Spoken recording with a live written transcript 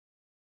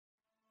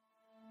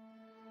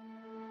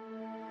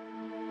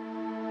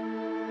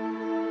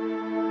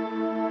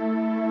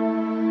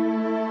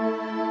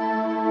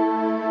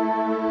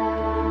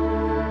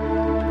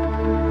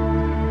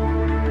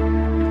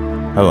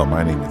Hello,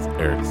 my name is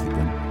Eric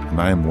Sieben,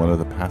 and I am one of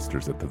the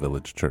pastors at the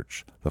Village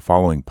Church. The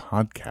following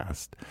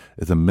podcast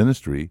is a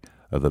ministry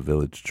of the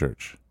Village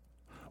Church.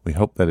 We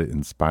hope that it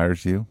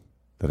inspires you,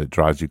 that it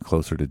draws you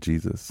closer to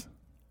Jesus,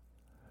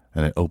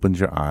 and it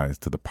opens your eyes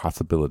to the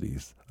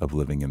possibilities of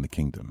living in the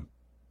kingdom.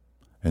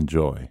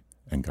 Enjoy,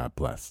 and God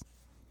bless.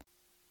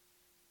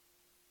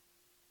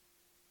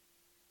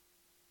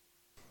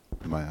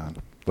 Am I on?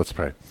 Let's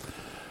pray.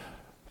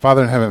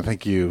 Father in heaven,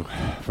 thank you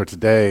for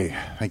today.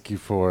 Thank you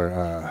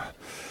for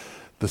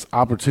this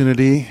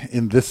opportunity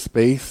in this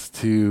space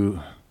to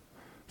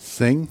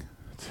sing,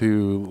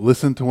 to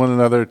listen to one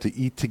another, to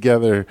eat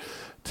together,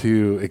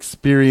 to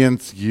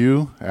experience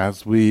you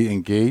as we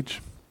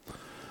engage.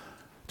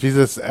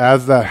 Jesus,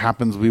 as that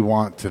happens, we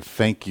want to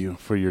thank you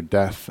for your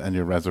death and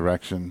your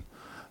resurrection,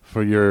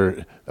 for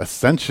your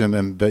ascension,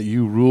 and that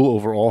you rule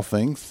over all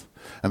things,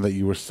 and that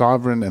you are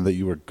sovereign, and that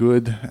you are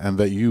good, and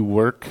that you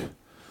work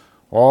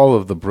all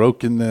of the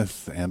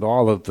brokenness and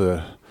all of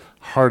the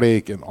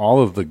heartache and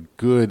all of the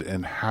good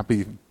and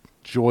happy,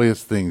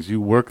 joyous things. You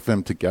work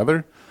them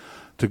together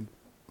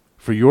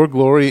for your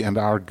glory and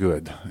our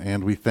good.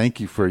 And we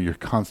thank you for your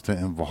constant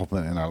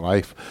involvement in our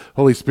life.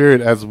 Holy Spirit,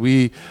 as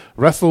we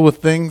wrestle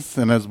with things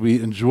and as we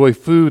enjoy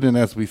food and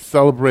as we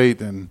celebrate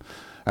and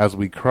as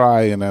we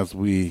cry and as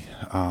we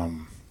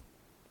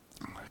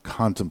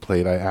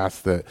contemplate, I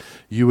ask that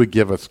you would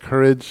give us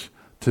courage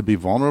to be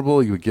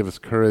vulnerable, you would give us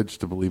courage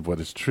to believe what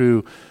is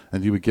true,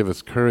 and you would give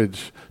us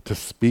courage to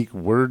speak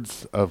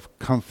words of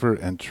comfort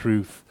and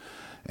truth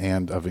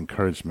and of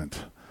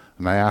encouragement.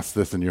 And I ask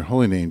this in your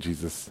holy name,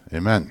 Jesus.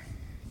 Amen.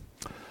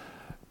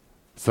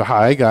 So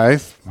hi,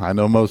 guys. I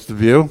know most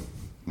of you.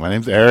 My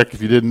name's Eric,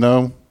 if you didn't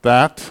know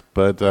that,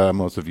 but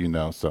most of you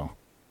know, so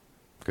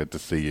good to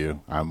see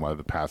you. I'm one of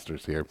the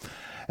pastors here.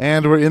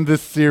 And we're in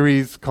this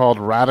series called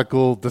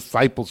Radical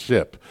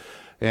Discipleship.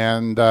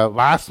 And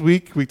last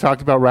week, we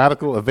talked about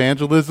radical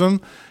evangelism.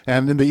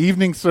 And in the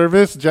evening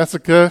service,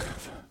 Jessica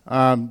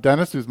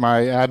Dennis, who's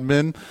my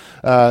admin,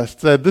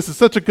 said, this is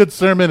such a good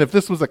sermon. If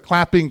this was a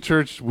clapping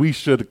church, we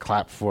should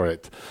clap for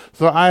it.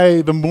 So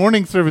the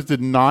morning service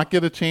did not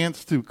get a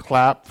chance to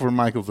clap for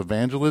Michael's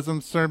evangelism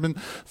sermon.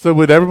 So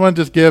would everyone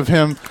just give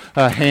him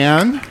a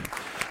hand?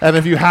 And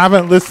if you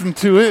haven't listened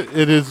to it,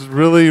 it is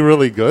really,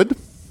 really good.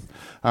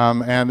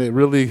 And it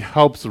really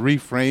helps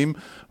reframe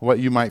what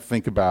you might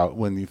think about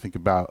when you think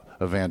about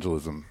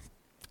evangelism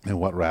and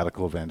what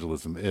radical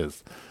evangelism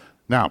is.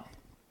 Now,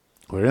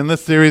 we're in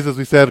this series, as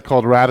we said,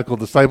 called Radical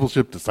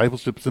Discipleship.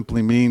 Discipleship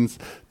simply means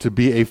to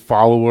be a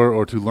follower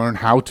or to learn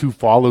how to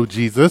follow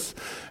Jesus.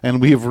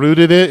 And we have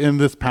rooted it in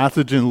this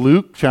passage in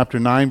Luke chapter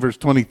 9, verse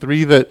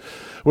 23,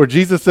 where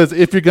Jesus says,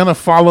 if you're going to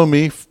follow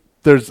me,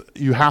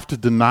 you have to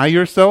deny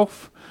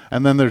yourself,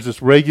 and then there's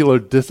this regular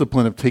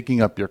discipline of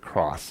taking up your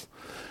cross.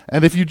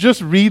 And if you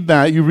just read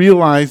that, you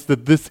realize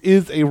that this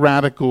is a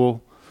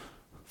radical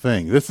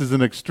thing. This is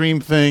an extreme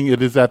thing.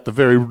 It is at the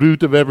very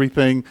root of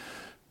everything,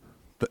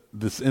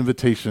 this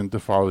invitation to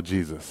follow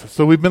Jesus.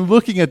 So we've been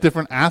looking at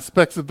different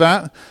aspects of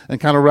that and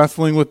kind of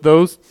wrestling with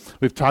those.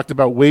 We've talked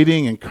about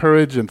waiting and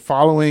courage and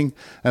following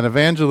and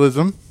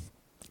evangelism.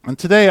 And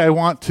today I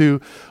want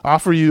to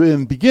offer you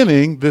in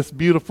beginning this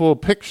beautiful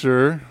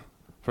picture.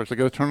 First I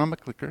got to turn on my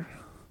clicker.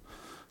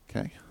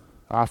 Okay.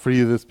 Offer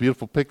you this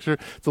beautiful picture.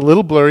 It's a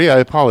little blurry, I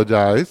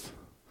apologize.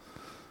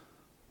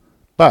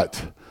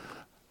 But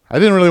I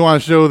didn't really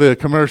want to show the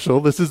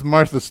commercial. This is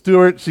Martha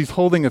Stewart. She's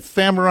holding a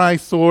samurai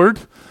sword.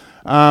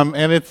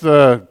 And it's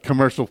a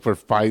commercial for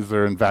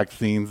Pfizer and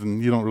vaccines,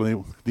 and you don't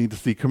really need to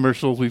see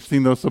commercials. We've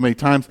seen those so many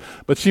times.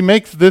 But she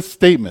makes this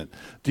statement.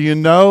 Do you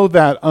know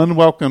that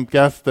unwelcome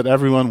guest that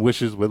everyone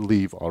wishes would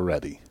leave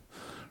already?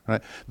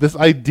 Right? This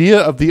idea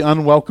of the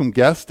unwelcome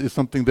guest is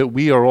something that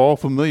we are all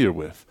familiar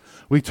with.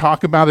 We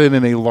talk about it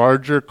in a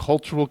larger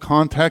cultural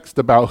context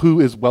about who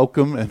is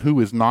welcome and who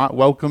is not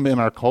welcome in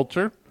our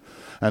culture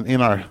and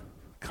in our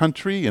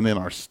country and in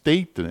our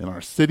state and in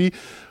our city.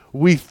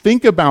 We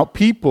think about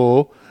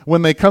people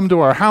when they come to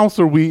our house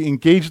or we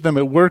engage them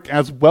at work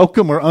as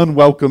welcome or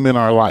unwelcome in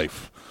our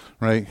life,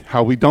 right?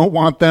 How we don't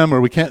want them or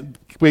we can't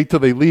wait till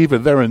they leave or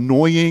they're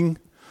annoying,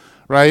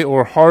 right?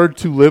 Or hard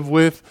to live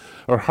with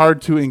or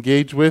hard to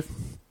engage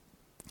with.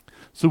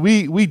 So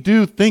we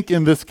do think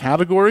in this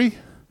category,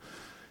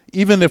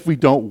 even if we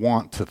don't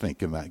want to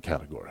think in that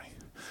category.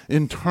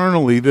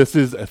 Internally, this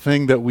is a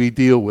thing that we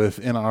deal with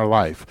in our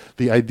life,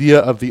 the idea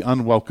of the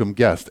unwelcome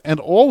guest. And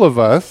all of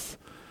us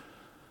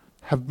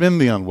have been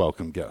the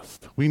unwelcome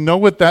guest. We know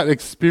what that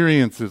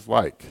experience is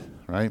like,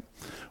 right?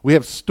 We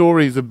have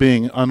stories of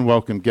being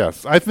unwelcome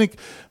guests. I think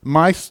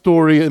my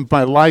story in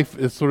my life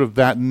is sort of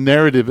that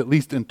narrative, at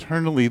least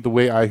internally, the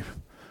way I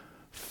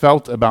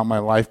felt about my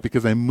life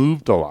because I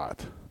moved a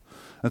lot.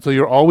 And so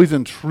you're always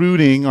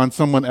intruding on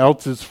someone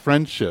else's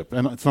friendship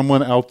and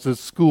someone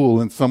else's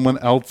school and someone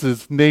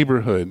else's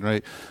neighborhood,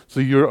 right?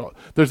 So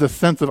there's a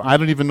sense of, I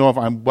don't even know if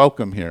I'm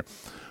welcome here.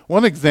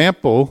 One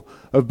example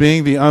of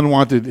being the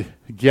unwanted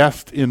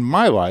guest in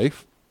my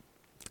life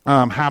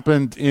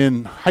happened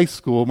in high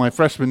school, my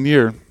freshman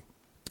year.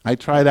 I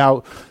tried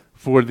out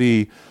for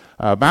the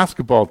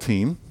basketball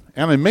team,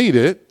 and I made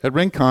it at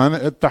Rincon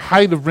at the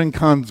height of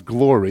Rincon's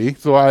glory.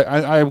 So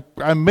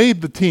I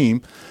made the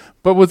team.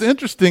 But what's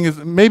interesting is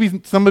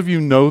maybe some of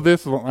you know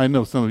this. Well, I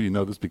know some of you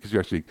know this because you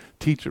actually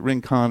teach at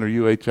Rincon or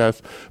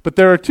UHS. But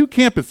there are two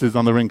campuses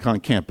on the Rincon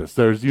campus.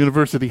 There's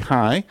University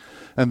High,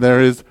 and there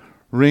is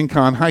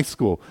Rincon High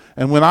School.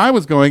 And when I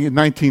was going in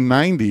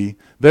 1990,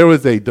 there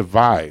was a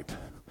divide.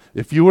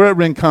 If you were at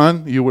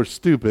Rincon, you were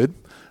stupid.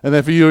 And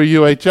if you were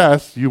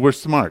UHS, you were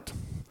smart.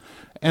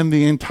 And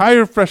the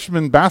entire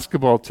freshman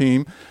basketball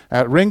team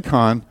at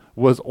Rincon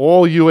was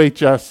all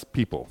UHS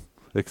people,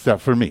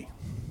 except for me.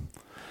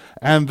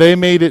 And they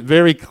made it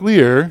very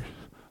clear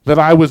that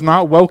I was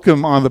not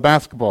welcome on the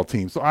basketball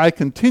team. So I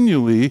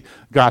continually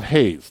got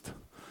hazed.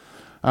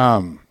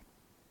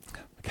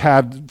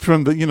 Had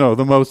from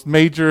the most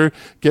major,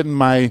 getting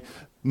my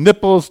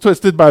nipples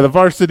twisted by the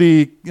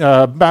varsity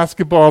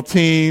basketball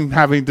team,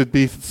 having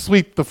to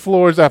sweep the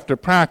floors after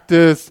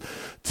practice,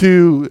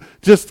 to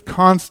just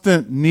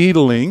constant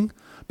needling.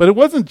 But it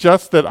wasn't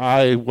just that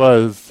I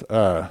was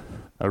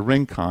a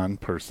Rincon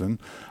person.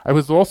 I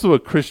was also a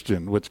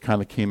Christian, which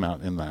kind of came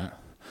out in that.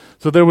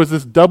 So there was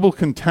this double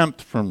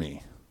contempt for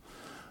me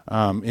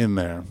in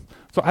there.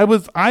 So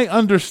I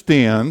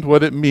understand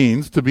what it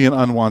means to be an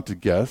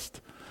unwanted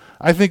guest.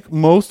 I think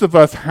most of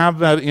us have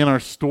that in our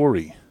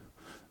story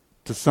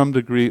to some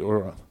degree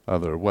or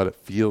other, what it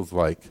feels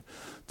like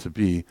to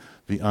be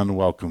the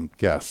unwelcome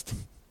guest.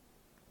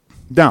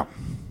 Now,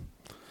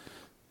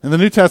 in the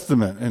New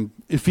Testament, in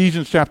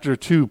Ephesians chapter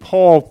 2,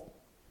 Paul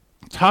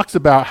talks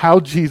about how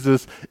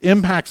Jesus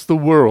impacts the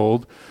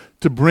world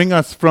to bring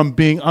us from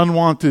being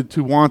unwanted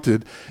to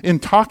wanted, in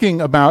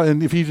talking about,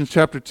 in Ephesians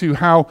chapter 2,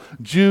 how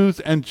Jews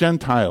and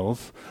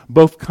Gentiles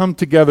both come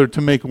together to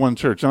make one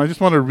church. And I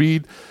just want to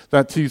read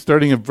that to you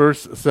starting in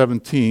verse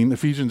 17,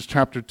 Ephesians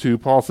chapter 2.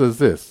 Paul says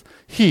this,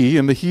 He,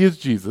 and the He is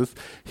Jesus,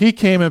 He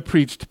came and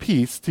preached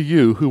peace to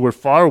you who were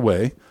far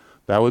away,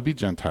 that would be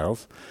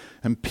Gentiles,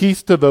 and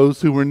peace to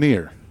those who were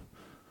near,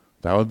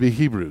 that would be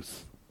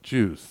Hebrews,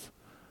 Jews.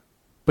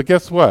 But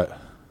guess what?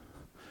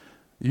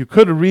 You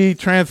could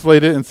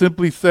retranslate it and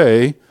simply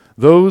say,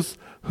 those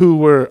who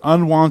were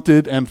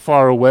unwanted and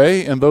far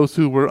away, and those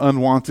who were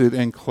unwanted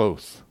and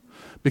close.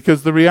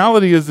 Because the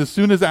reality is, as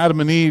soon as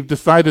Adam and Eve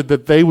decided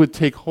that they would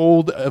take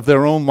hold of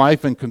their own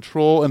life and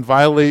control and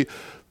violate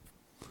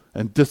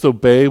and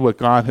disobey what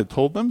God had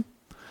told them,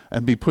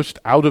 and be pushed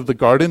out of the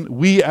garden,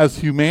 we as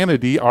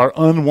humanity are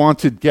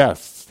unwanted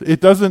guests.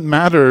 It doesn't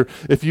matter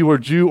if you are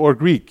Jew or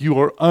Greek, you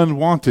are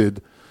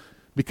unwanted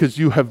because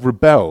you have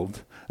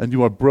rebelled and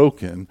you are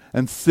broken,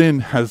 and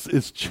sin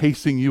is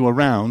chasing you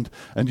around,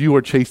 and you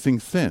are chasing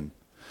sin.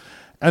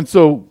 And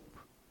so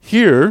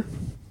here,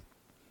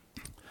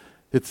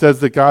 it says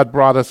that God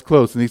brought us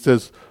close, and he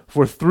says,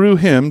 for through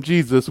him,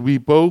 Jesus, we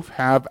both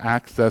have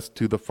access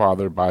to the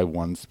Father by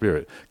one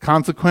Spirit.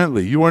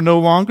 Consequently, you are no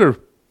longer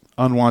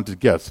unwanted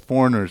guests,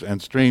 foreigners and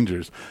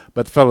strangers,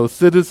 but fellow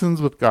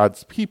citizens with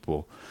God's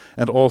people,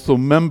 and also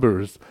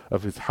members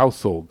of his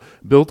household,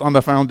 built on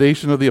the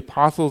foundation of the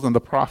apostles and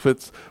the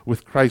prophets,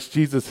 with Christ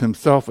Jesus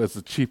himself as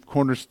the chief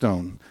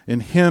cornerstone.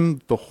 In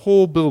him, the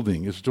whole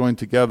building is joined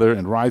together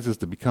and rises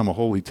to become a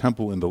holy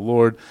temple in the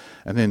Lord.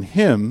 And in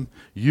him,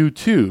 you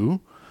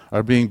too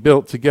are being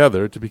built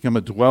together to become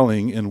a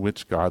dwelling in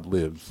which God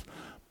lives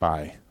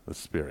by the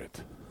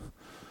Spirit.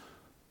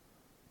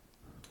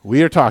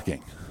 We are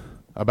talking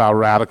about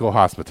radical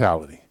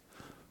hospitality.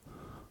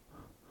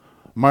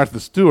 Martha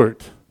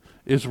Stewart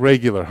is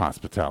regular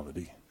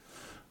hospitality.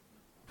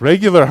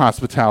 Regular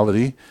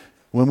hospitality,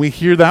 when we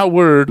hear that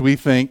word, we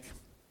think,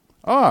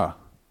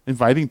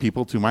 inviting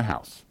people to my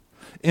house,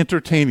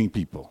 entertaining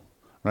people,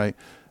 right?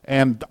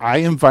 And I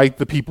invite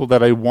the people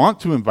that I want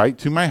to invite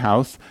to my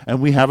house,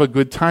 and we have a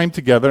good time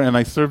together, and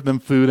I serve them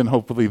food, and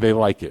hopefully they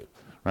like it,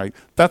 right?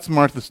 That's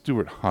Martha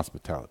Stewart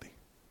hospitality.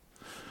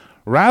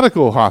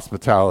 Radical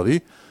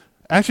hospitality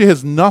actually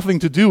has nothing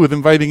to do with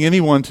inviting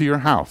anyone to your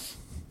house.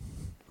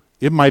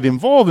 It might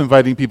involve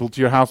inviting people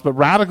to your house, but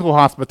radical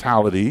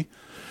hospitality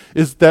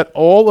is that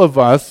all of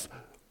us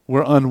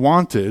were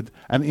unwanted,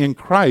 and in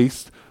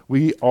Christ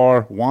we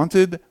are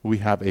wanted, we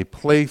have a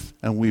place,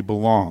 and we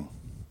belong.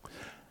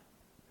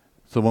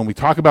 So when we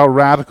talk about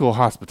radical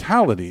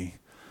hospitality,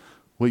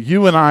 what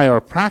you and I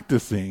are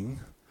practicing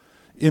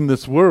in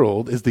this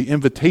world is the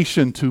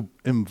invitation to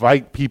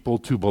invite people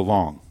to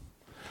belong.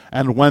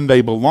 And when they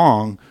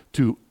belong,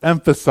 to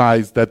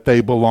emphasize that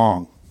they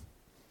belong.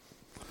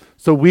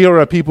 So we are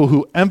a people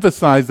who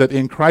emphasize that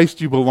in Christ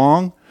you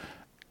belong,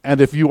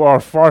 and if you are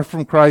far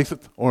from Christ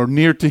or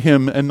near to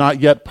him and not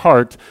yet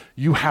part,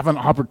 you have an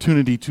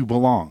opportunity to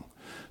belong,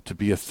 to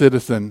be a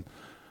citizen,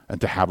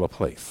 and to have a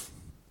place.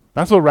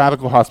 That's what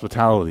radical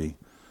hospitality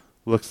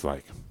looks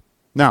like.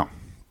 Now,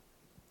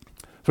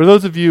 for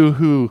those of you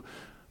who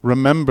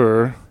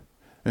remember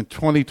in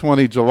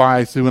 2020,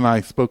 July, Sue and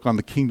I spoke on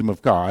the kingdom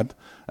of God,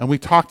 and we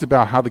talked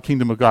about how the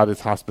kingdom of God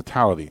is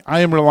hospitality.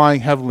 I am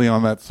relying heavily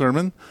on that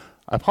sermon.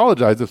 I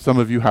apologize if some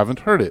of you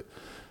haven't heard it.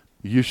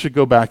 You should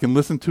go back and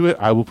listen to it.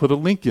 I will put a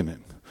link in it.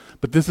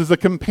 But this is a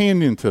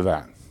companion to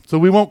that. So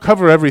we won't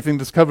cover everything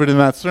that's covered in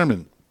that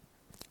sermon.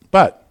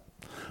 But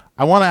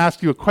I want to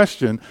ask you a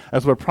question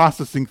as we're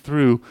processing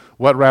through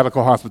what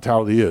radical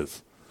hospitality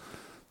is.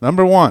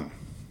 Number one,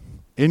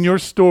 in your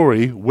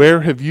story,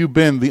 where have you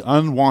been the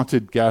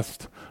unwanted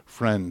guest,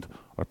 friend,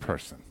 or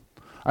person?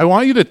 I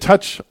want you to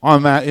touch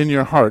on that in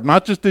your heart,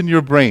 not just in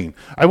your brain.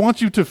 I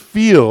want you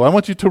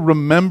to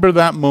remember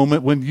that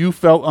moment when you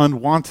felt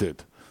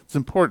unwanted. It's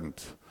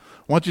important.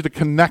 I want you to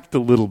connect a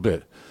little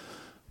bit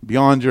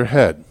beyond your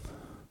head.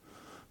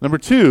 Number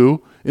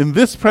two, in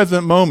this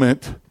present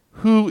moment,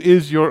 who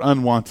is your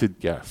unwanted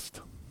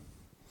guest?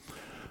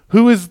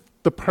 Who is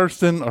the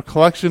person or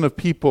collection of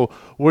people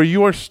where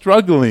you are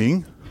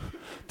struggling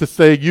to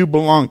say, you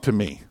belong to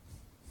me?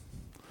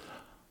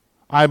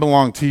 I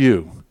belong to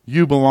you.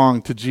 You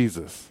belong to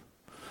Jesus.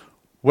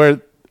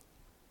 Where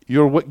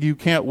you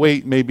can't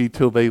wait maybe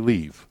till they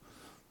leave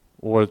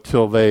or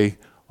till they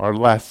are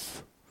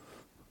less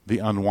the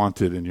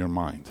unwanted in your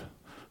mind.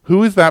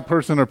 Who is that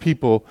person or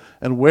people,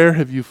 and where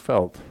have you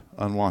felt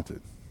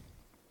unwanted?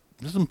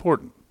 This is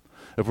important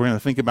if we're going to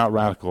think about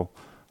radical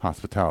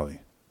hospitality.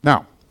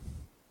 Now,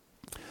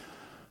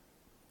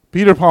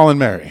 Peter, Paul, and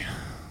Mary.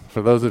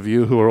 For those of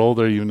you who are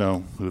older, you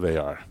know who they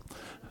are.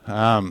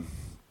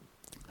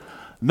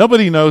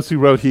 Nobody knows who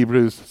wrote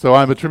Hebrews, so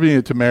I'm attributing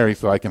it to Mary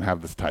so I can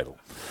have this title.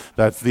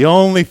 That's the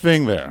only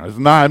thing there.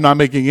 I'm not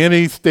making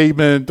any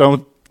statement.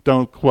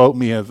 Don't quote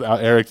me as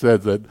Eric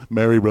says that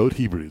Mary wrote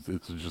Hebrews.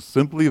 It's just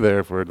simply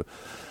there for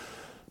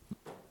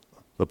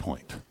the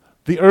point.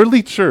 The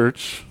early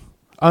church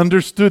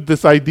understood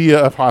this idea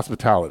of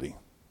hospitality.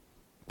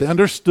 They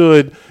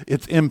understood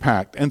its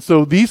impact. And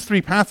so these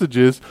three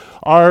passages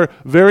are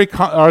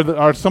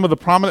some of the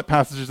prominent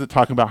passages that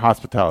talk about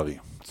hospitality.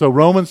 So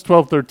Romans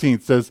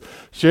 12:13 says,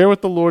 share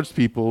with the Lord's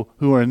people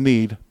who are in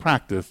need,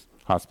 practice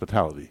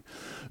hospitality.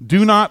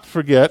 Do not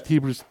forget,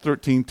 Hebrews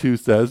 13:2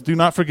 says, do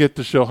not forget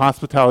to show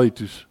hospitality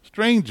to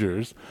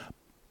strangers,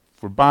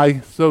 for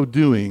by so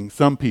doing,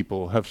 some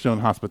people have shown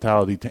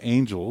hospitality to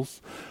angels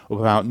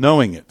without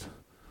knowing it.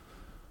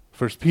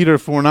 1 Peter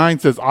 4:9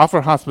 says,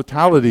 offer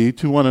hospitality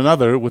to one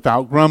another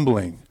without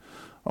grumbling.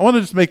 I want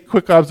to just make a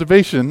quick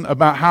observation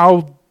about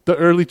how the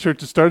early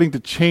church is starting to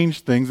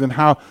change things and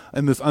how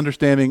in this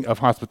understanding of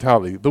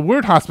hospitality. The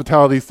word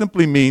hospitality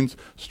simply means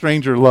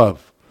stranger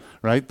love,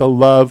 right? The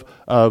love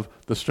of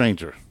the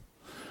stranger.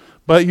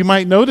 But you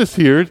might notice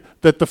here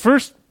that the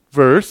first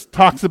verse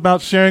talks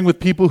about sharing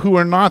with people who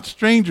are not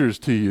strangers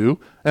to you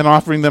and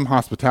offering them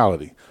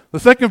hospitality. The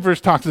second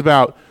verse talks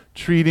about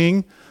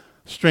treating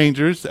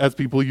strangers as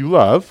people you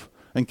love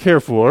and care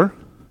for.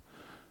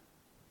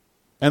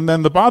 And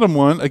then the bottom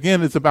one,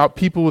 again, is about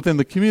people within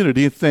the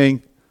community. It's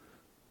saying,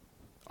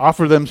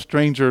 offer them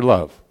stranger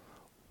love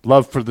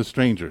for the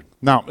stranger.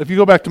 Now, if you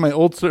go back to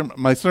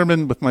my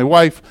sermon with my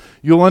wife,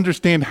 you'll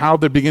understand how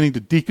they're beginning to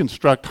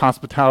deconstruct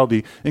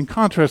hospitality in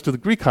contrast to the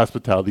Greek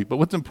hospitality. But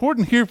what's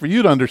important here for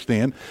you to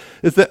understand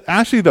is that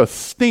actually the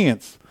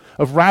stance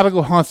of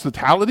radical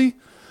hospitality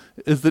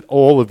is that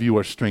all of you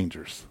are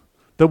strangers.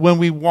 That when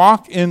we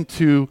walk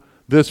into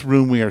this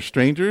room, we are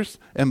strangers,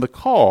 and the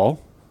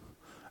call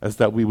is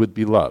that we would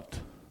be loved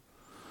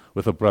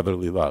with a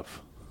brotherly love.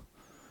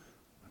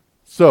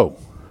 So,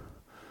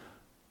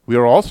 we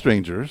are all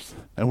strangers,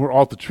 and we're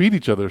all to treat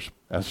each other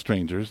as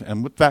strangers,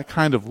 and with that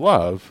kind of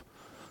love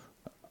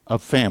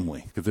of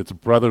family, because it's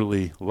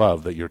brotherly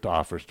love that you're to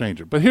offer a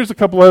stranger. But here's a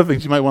couple other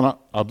things you might want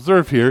to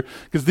observe here,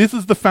 because this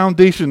is the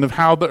foundation of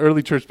how the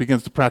early church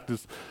begins to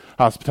practice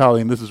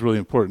hospitality, and this is really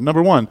important.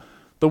 Number one,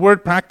 the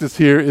word practice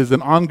here is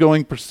an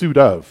ongoing pursuit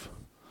of,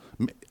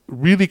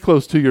 really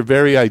close to your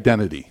very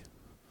identity.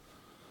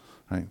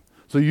 Right?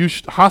 So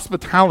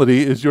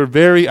hospitality is your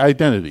very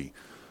identity.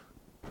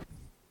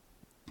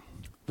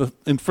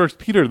 In 1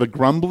 Peter, the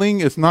grumbling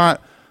is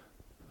not,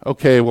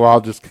 okay, well,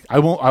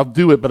 I'll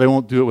do it, but I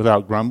won't do it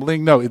without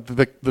grumbling. No,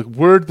 the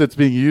word that's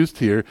being used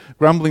here,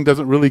 grumbling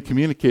doesn't really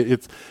communicate.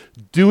 It's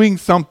doing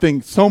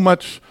something so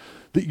much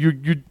that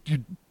you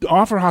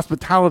offer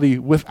hospitality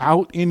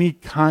without any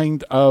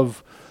kind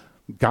of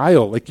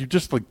guile. Like you're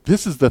just like,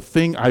 this is the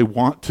thing I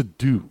want to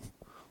do.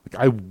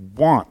 Like I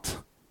want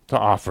to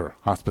offer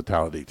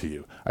hospitality to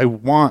you. I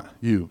want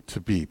you to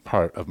be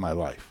part of my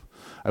life.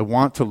 I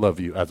want to love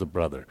you as a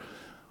brother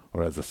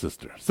or as a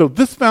sister. So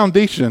this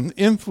foundation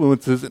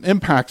influences and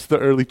impacts the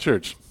early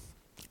church.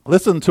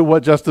 Listen to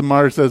what Justin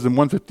Martyr says in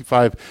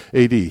 155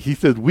 AD. He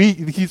said,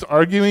 he's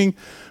arguing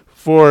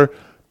for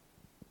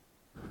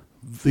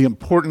the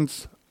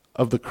importance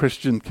of the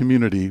Christian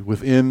community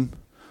within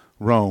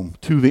Rome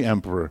to the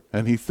emperor.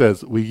 And he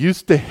says, we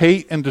used to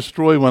hate and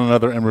destroy one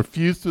another and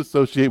refuse to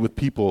associate with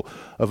people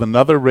of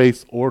another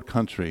race or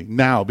country.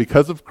 Now,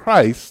 because of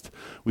Christ,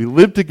 we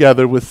live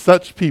together with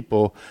such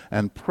people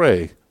and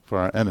pray for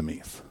our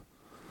enemies.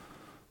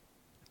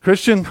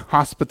 Christian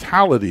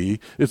hospitality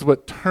is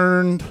what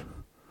turned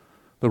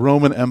the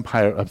Roman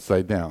Empire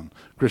upside down.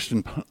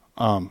 Christian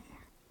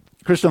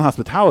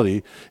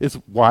hospitality is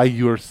why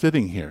you're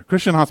sitting here.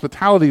 Christian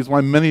hospitality is why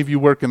many of you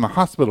work in the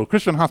hospital.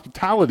 Christian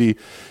hospitality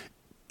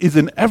is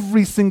in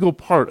every single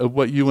part of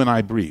what you and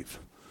I breathe.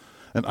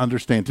 and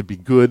understand to be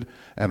good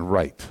and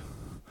right.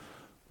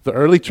 The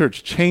early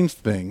church changed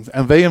things,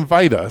 and they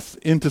invite us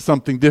into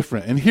something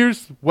different. And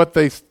here's what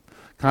they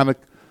kind of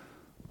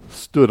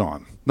stood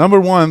on. Number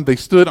one, they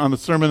stood on the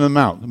Sermon on the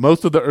Mount.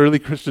 Most of the early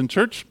Christian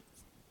church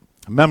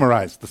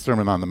memorized the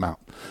Sermon on the Mount.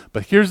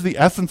 But here's the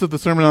essence of the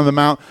Sermon on the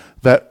Mount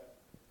that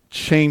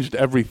changed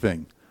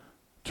everything: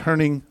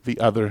 turning the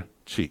other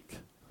cheek.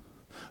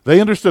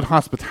 They understood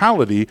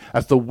hospitality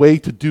as the way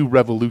to do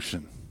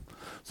revolution.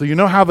 So you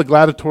know how the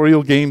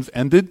gladiatorial games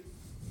ended?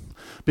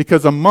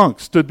 Because a monk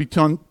stood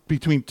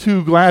between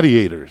two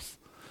gladiators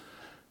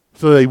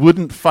so they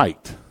wouldn't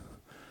fight.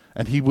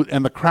 And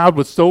the crowd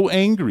was so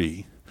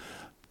angry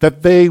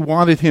that they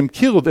wanted him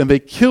killed, and they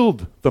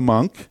killed the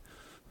monk.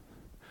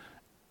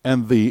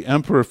 And the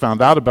emperor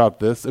found out about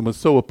this and was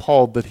so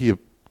appalled that he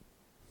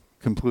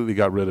completely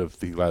got rid of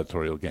the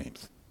gladiatorial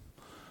games.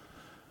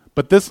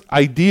 But this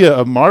idea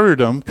of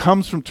martyrdom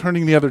comes from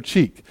turning the other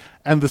cheek.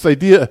 And this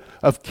idea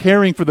of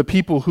caring for the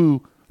people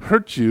who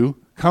hurt you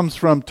comes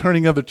from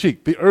turning the other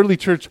cheek. The early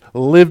church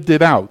lived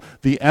it out.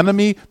 The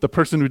enemy, the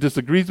person who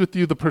disagrees with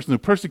you, the person who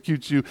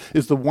persecutes you,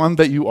 is the one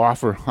that you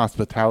offer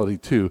hospitality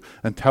to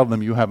and tell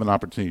them you have an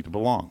opportunity to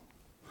belong.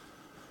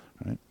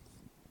 Right?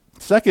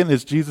 Second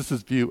is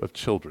Jesus' view of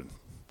children.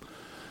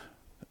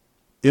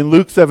 In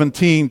Luke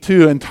 17,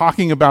 in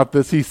talking about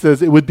this, he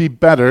says it would be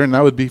better, and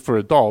that would be for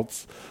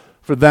adults,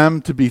 for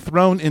them to be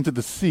thrown into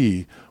the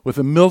sea with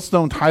a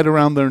millstone tied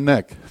around their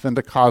neck than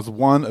to cause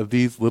one of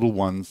these little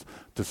ones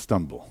to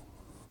stumble.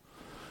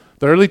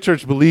 The early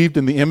church believed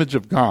in the image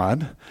of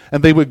God,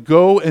 and they would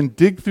go and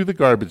dig through the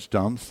garbage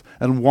dumps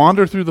and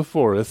wander through the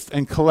forests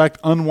and collect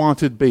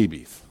unwanted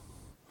babies.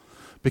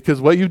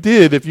 Because what you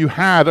did, if you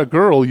had a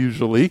girl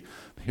usually,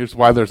 here's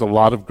why there's a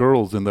lot of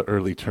girls in the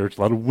early church,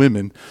 a lot of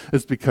women,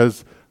 is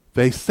because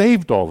they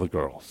saved all the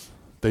girls.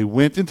 They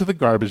went into the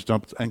garbage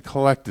dumps and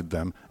collected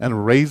them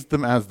and raised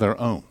them as their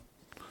own.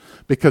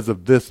 Because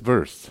of this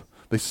verse,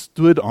 they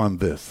stood on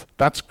this.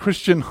 That's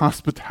Christian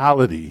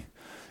hospitality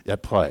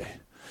at play.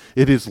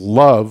 It is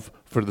love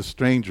for the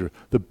stranger.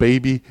 The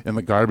baby in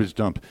the garbage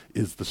dump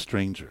is the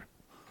stranger.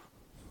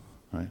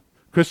 Right?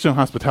 Christian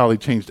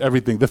hospitality changed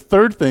everything. The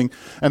third thing,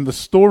 and the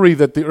story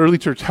that the early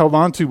church held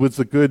on to, was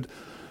the Good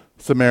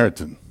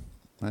Samaritan.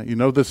 Right? You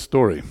know this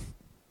story.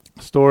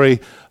 Story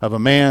of a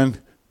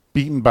man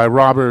beaten by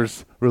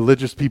robbers.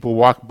 Religious people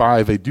walk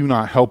by. They do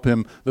not help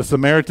him. The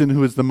Samaritan,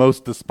 who is the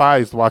most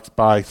despised, walks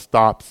by,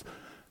 stops,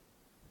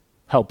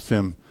 helps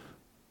him,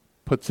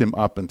 puts him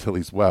up until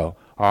he's well,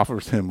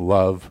 offers him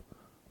love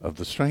of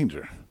the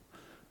stranger.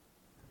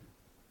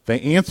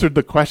 They answered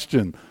the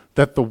question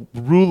that the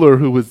ruler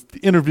who was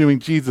interviewing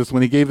Jesus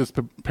when he gave this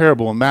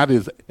parable, and that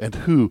is, and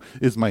who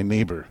is my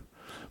neighbor?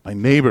 My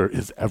neighbor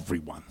is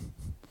everyone.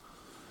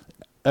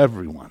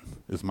 Everyone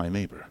is my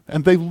neighbor.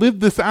 And they lived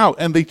this out,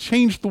 and they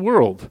changed the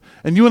world.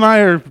 And you and I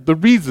are the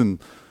reason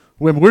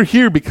when we're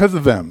here because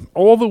of them.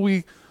 All that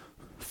we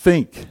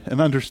think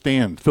and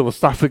understand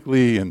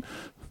philosophically and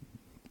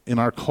in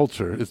our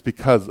culture is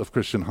because of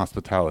Christian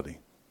hospitality.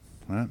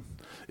 Right?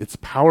 It's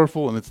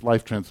powerful and it's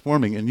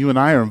life-transforming. And you and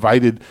I are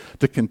invited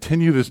to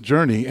continue this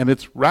journey, and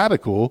it's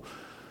radical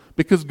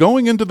because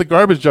going into the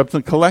garbage dumps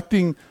and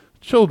collecting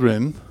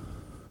children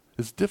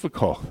is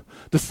difficult.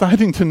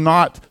 Deciding to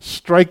not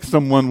strike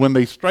someone when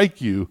they strike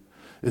you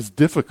is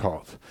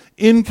difficult.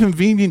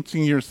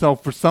 Inconveniencing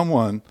yourself for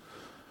someone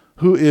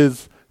who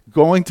is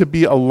going to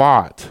be a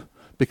lot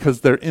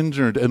because they're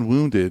injured and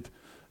wounded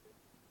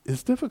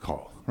is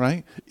difficult,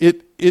 right?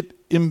 It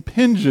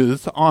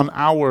impinges on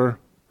our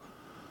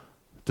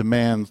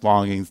demands,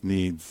 longings,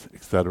 needs,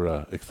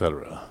 etc.,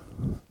 etc.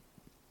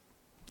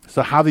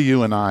 So how do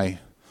you and I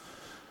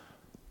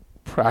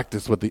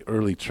practice what the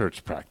early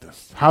church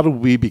practiced? How do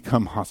we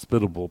become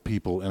hospitable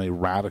people in a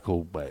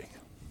radical way?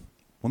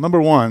 Well,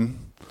 number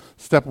one,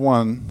 step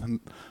one, and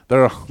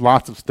there are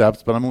lots of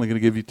steps, but I'm only going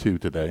to give you two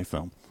today.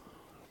 So,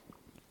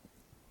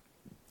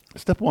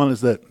 step one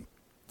is that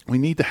we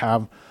need to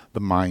have the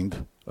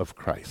mind of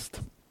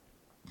Christ.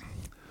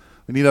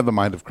 We need to have the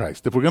mind of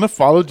Christ. If we're going to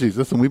follow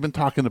Jesus, and we've been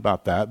talking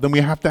about that, then we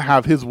have to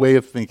have his way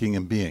of thinking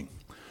and being.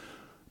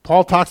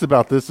 Paul talks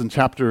about this in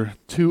chapter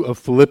 2 of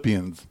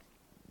Philippians.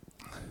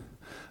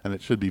 And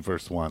it should be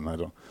verse 1. I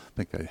don't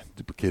think I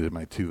duplicated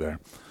my 2 there.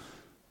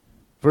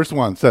 Verse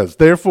 1 says,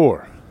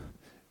 "Therefore,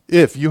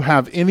 if you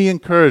have any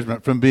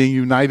encouragement from being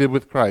united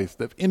with Christ,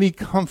 if any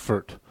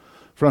comfort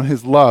from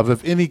his love,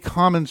 if any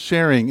common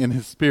sharing in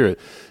his spirit,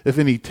 if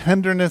any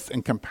tenderness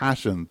and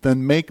compassion,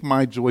 then make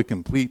my joy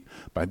complete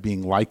by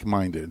being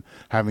like-minded,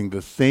 having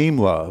the same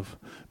love,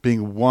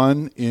 being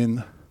one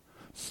in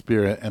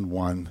spirit and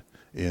one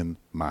in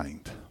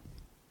mind."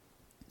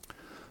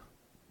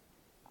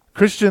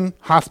 Christian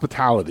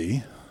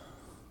hospitality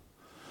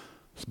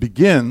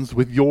begins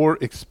with your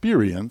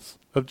experience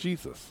of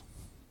Jesus.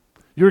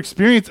 Your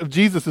experience of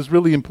Jesus is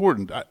really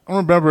important. I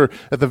remember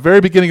at the very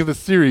beginning of the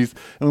series,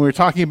 when we were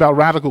talking about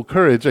radical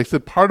courage, I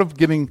said part of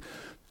to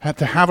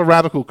have a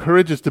radical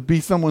courage is to be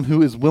someone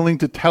who is willing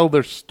to tell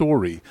their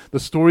story, the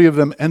story of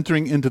them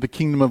entering into the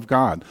kingdom of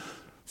God.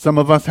 Some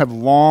of us have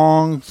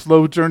long,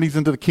 slow journeys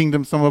into the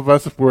kingdom. Some of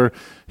us were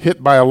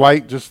hit by a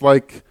light just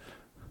like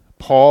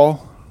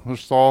Paul or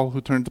Saul who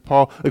turned to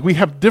Paul. Like, we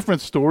have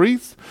different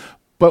stories.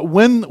 But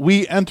when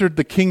we entered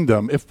the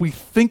kingdom, if we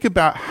think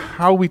about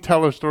how we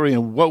tell our story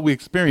and what we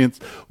experience,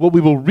 what we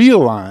will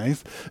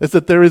realize is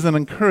that there is an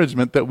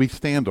encouragement that we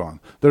stand on.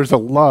 There's a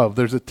love,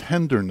 there's a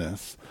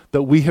tenderness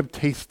that we have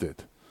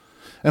tasted.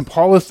 And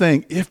Paul is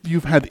saying, if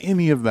you've had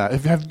any of that,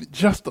 if you have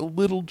just a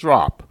little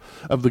drop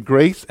of the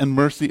grace and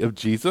mercy of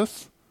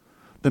Jesus,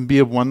 then be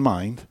of one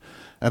mind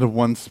and of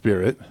one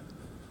spirit,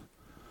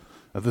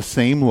 of the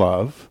same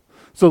love.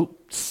 So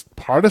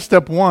part of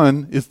step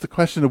one is the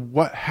question of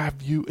what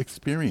have you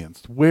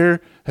experienced? Where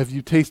have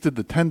you tasted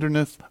the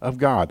tenderness of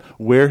God?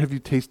 Where have you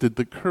tasted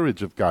the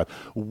courage of God?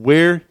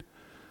 Where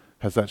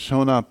has that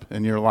shown up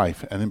in your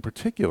life? And in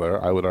particular,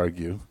 I would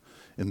argue,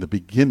 in the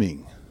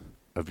beginning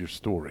of your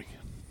story.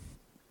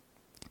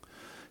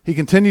 He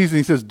continues and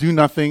he says, do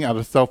nothing out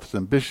of selfish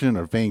ambition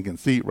or vain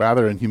conceit.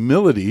 Rather, in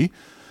humility,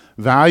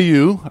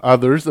 value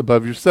others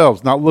above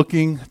yourselves, not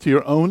looking to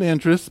your own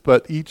interests,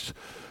 but each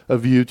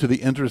of you to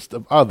the interest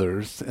of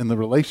others in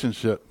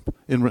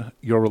the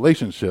your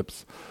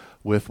relationships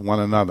with one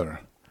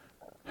another.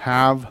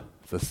 Have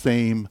the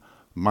same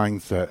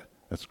mindset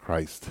as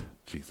Christ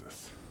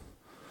Jesus.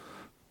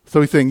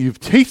 So he's saying you've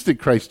tasted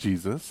Christ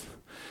Jesus.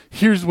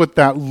 Here's what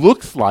that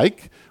looks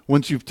like.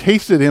 Once you've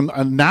tasted him,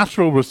 a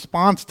natural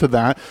response to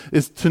that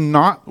is to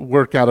not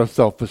work out of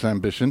selfish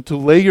ambition, to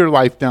lay your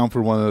life down for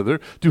one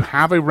another, to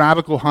have a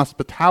radical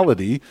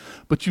hospitality,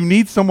 but you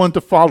need someone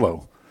to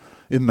follow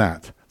in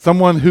that.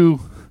 Someone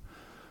who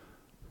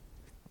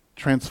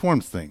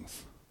transforms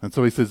things. And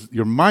so he says,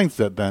 your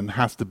mindset then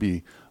has to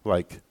be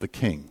like the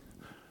king.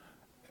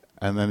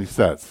 And then he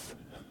says,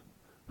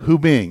 who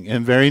being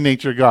in very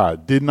nature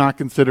God, did not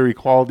consider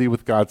equality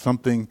with God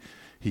something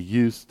he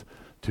used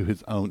to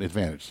his own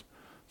advantage.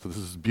 So this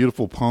is a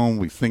beautiful poem.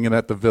 We sing it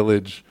at the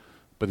village.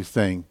 But he's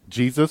saying,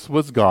 Jesus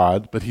was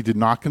God, but he did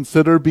not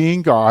consider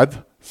being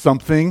God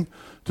something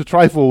to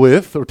trifle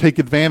with or take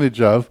advantage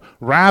of.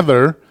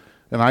 Rather,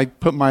 and I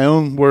put my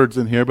own words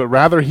in here, but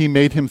rather he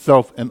made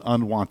himself an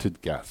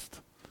unwanted guest.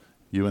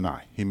 You and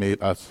I. He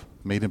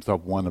made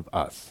himself one of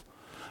us.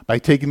 By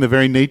taking the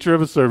very nature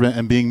of a servant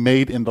and being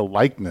made in the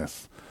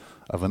likeness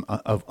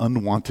of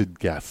unwanted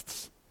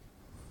guests.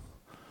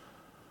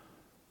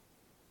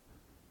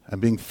 And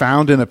being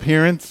found in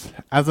appearance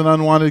as an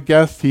unwanted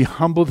guest, he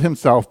humbled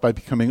himself by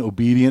becoming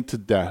obedient to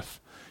death,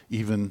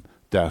 even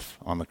death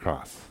on the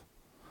cross.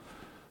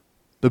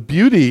 The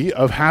beauty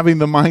of having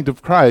the mind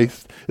of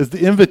Christ is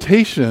the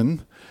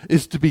invitation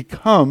is to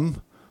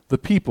become the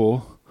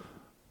people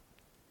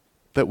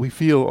that we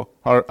feel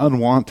are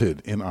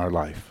unwanted in our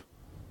life.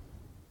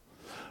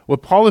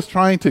 What Paul is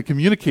trying to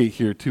communicate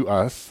here to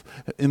us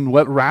in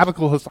what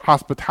radical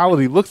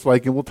hospitality looks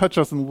like, and we'll touch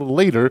on a little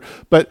later,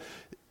 but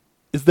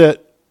is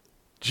that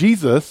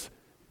Jesus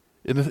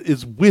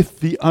is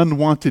with the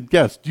unwanted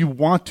guest. Do you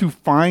want to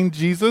find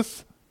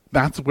Jesus?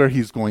 That's where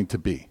he's going to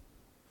be.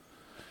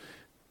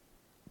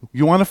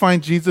 You want to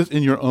find Jesus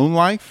in your own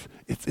life?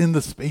 It's in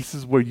the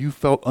spaces where you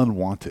felt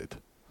unwanted.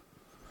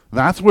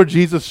 That's where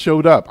Jesus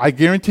showed up. I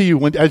guarantee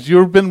you, as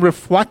you've been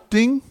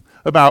reflecting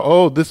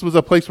about, this was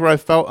a place where I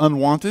felt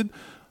unwanted,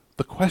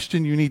 the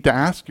question you need to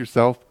ask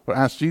yourself or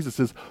ask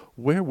Jesus is,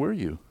 where were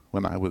you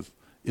when I was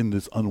in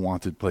this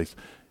unwanted place?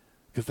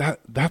 Because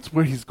that's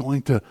where he's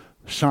going to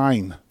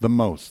shine the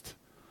most.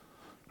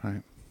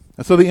 Right?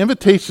 And so the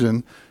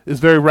invitation is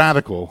very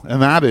radical, and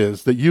that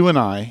is that you and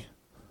I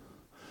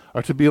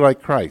are to be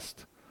like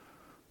Christ,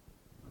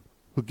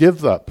 who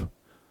gives up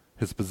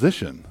his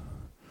position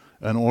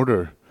in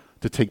order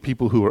to take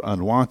people who are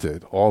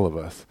unwanted, all of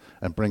us,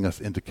 and bring us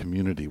into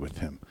community with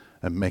him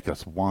and make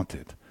us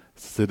wanted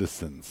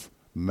citizens,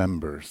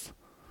 members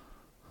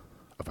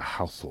of a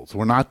household. So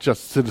we're not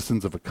just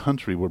citizens of a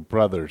country, we're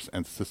brothers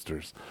and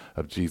sisters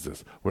of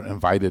Jesus. We're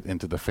invited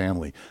into the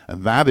family.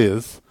 And that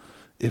is,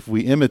 if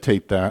we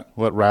imitate that,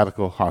 what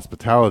radical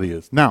hospitality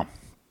is. Now,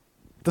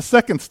 the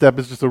second step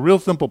is just a real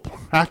simple,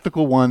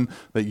 practical one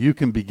that you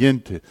can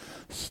begin to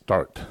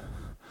start.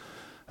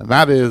 And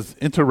that is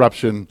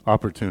interruption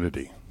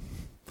opportunity.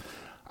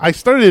 I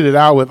started it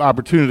out with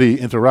opportunity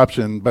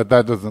interruption, but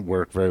that doesn't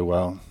work very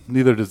well.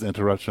 Neither does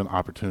interruption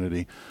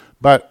opportunity.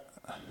 But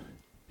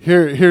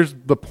here's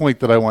the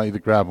point that I want you to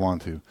grab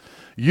onto.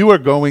 You are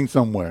going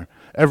somewhere.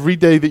 Every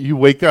day that you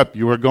wake up,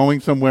 you are going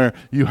somewhere.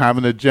 You have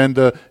an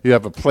agenda. You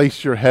have a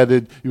place you're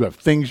headed. You have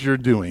things you're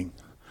doing.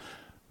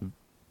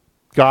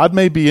 God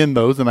may be in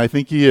those, and I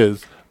think he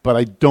is, but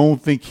I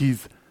don't think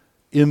he's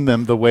in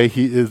them the way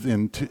he is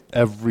into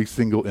every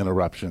single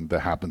interruption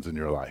that happens in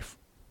your life.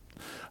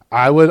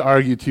 I would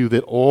argue to you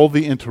that all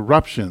the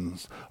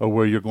interruptions are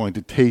where you're going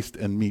to taste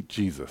and meet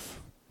Jesus.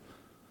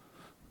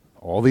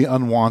 All the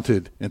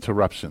unwanted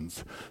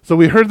interruptions. So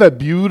we heard that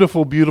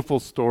beautiful,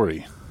 beautiful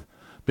story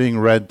being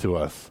read to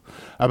us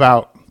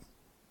about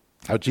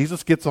how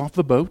Jesus gets off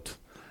the boat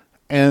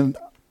and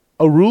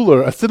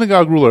a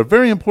synagogue ruler, a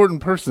very important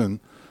person,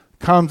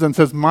 comes and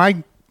says,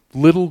 my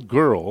little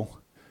girl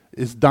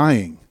is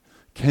dying.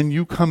 Can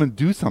you come and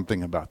do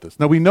something about this?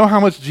 Now, we know how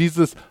much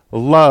Jesus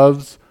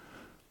loves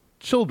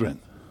children.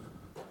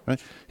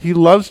 Right? He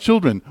loves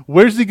children.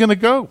 Where's he going to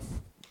go?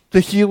 To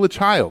heal a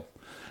child.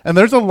 And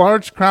there's a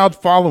large crowd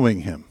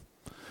following him.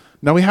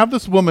 Now, we have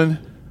this woman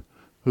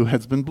who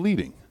has been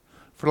bleeding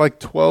for like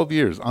 12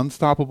 years,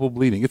 unstoppable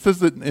bleeding. It says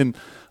that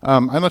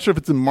I'm not sure if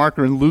it's in Mark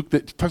or in Luke,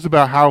 that talks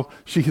about how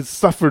she has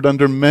suffered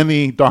under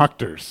many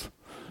doctors.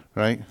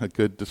 Right? A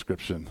good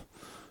description.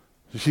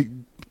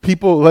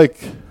 People like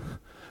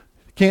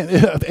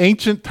can't.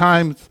 Ancient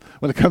times,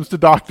 when it comes to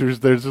doctors,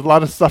 there's a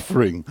lot of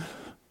suffering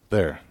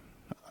there,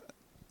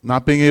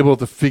 not being able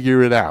to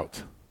figure it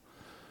out.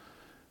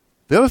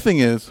 The other thing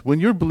is, when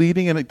you're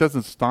bleeding and it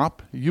doesn't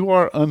stop, you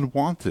are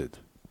unwanted.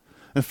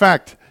 In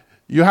fact,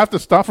 you have to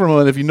stop for a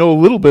moment if you know a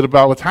little bit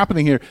about what's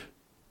happening here.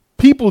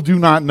 People do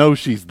not know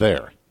she's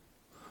there.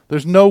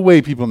 There's no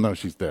way people know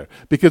she's there,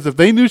 because if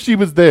they knew she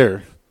was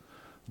there,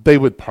 they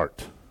would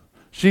part.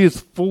 She is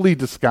fully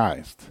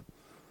disguised.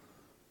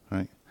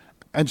 Right?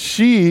 And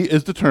she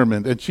is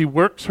determined, and she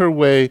works her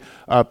way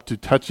up to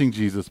touching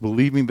Jesus,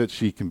 believing that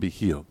she can be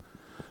healed.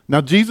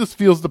 Now, Jesus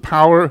feels the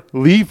power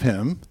leave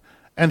him,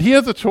 and he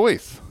has a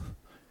choice.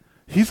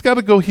 He's got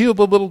to go heal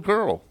the little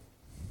girl.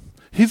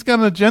 He's got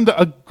an agenda,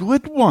 a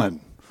good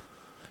one.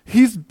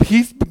 He's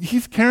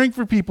caring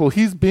for people.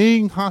 He's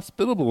being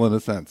hospitable in a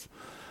sense.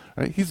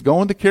 Right? He's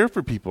going to care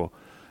for people.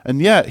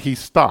 And yet, he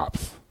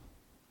stops.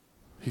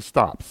 He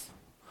stops.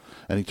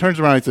 And he turns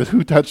around and says,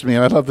 "Who touched me?"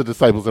 And I love the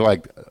disciples. They're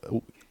like,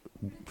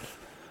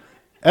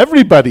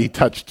 "Everybody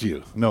touched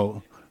you."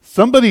 No,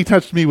 somebody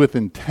touched me with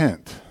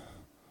intent.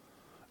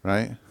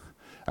 Right?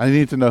 I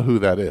need to know who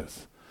that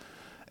is.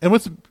 And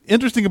what's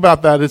interesting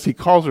about that is he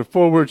calls her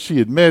forward. She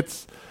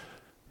admits.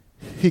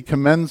 He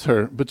commends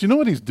her. But you know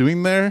what he's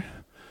doing there?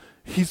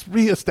 He's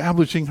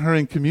reestablishing her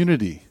in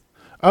community.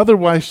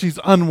 Otherwise, she's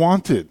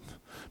unwanted,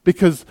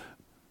 because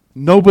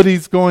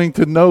nobody's going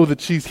to know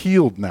that she's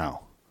healed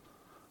now.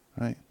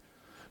 Right?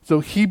 So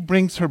he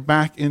brings her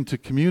back into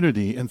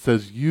community and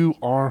says, "You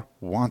are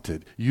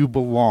wanted. You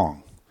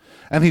belong."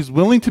 And he's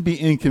willing to be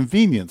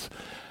inconvenienced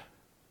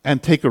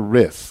and take a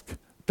risk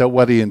that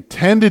what he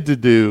intended to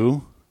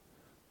do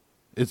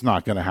is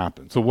not going to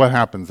happen. So what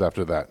happens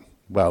after that?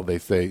 Well, they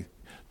say,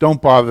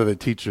 "Don't bother the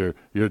teacher.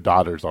 Your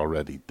daughter's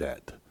already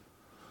dead."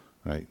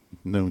 Right?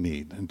 No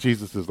need. And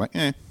Jesus is like,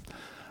 eh.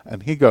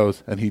 And he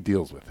goes and he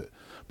deals with it.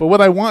 But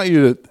what I want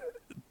you to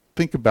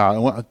think about,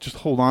 and want to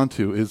just hold on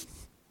to, is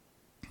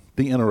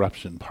the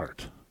interruption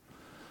part.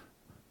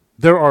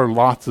 There are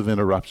lots of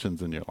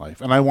interruptions in your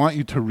life, and I want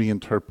you to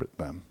reinterpret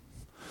them.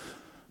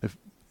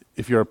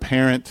 If you're a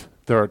parent,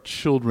 there are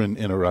children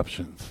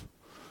interruptions,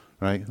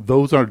 right?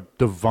 Those are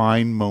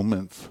divine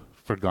moments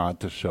for God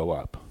to show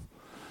up.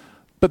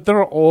 But there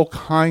are all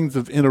kinds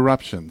of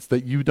interruptions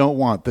that you don't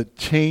want, that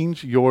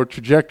change your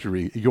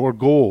trajectory, your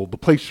goal, the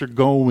place you're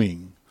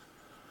going.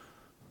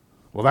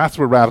 Well, that's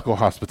where radical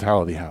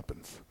hospitality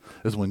happens,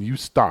 is when you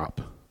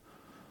stop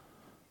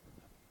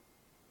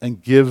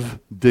and give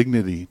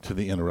dignity to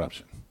the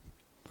interruption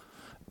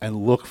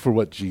and look for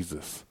what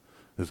Jesus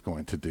is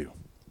going to do.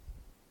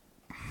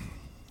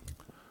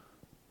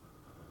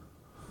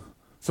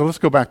 So let's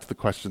go back to the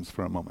questions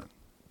for a moment.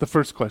 The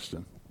first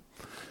question.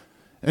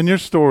 In your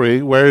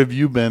story, where have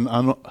you been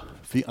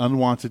the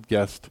unwanted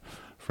guest,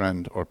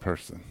 friend, or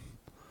person?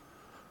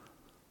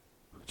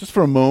 Just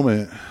for a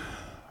moment,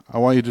 I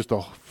want you just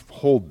to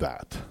hold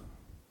that.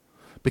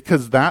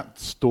 Because that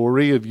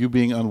story of you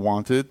being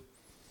unwanted,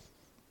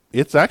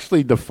 it's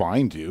actually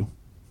defined you.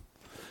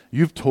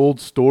 You've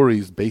told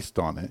stories based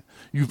on it.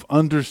 You've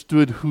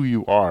understood who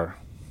you are.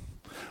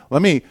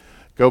 Let me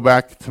go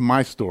back to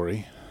my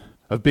story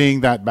of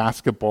being that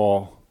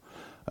basketball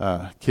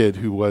kid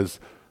who was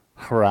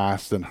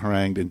harassed and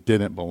harangued and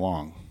didn't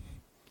belong.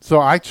 So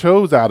I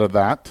chose out of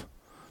that,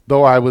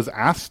 though I was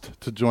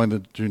asked to join the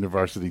junior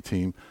varsity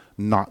team,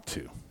 not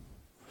to.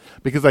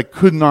 Because I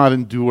could not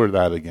endure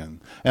that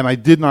again. And I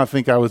did not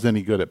think I was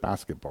any good at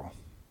basketball.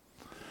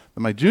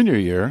 In my junior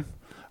year,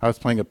 I was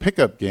playing a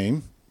pickup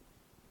game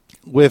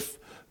with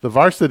the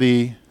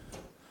varsity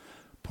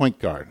point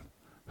guard,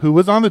 who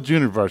was on the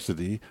junior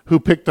varsity, who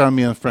picked on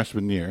me in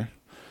freshman year,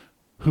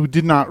 who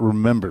did not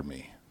remember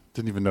me,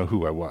 didn't even know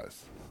who I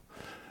was.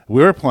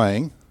 We were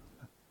playing,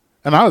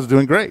 and I was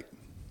doing great.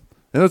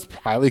 It was a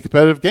highly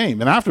competitive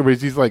game. And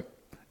afterwards, he's like,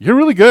 "You're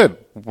really good.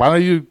 Why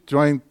don't you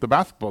join the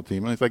basketball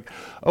team?" And he's like,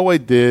 "Oh, I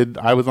did.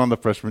 I was on the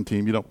freshman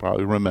team. You don't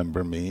probably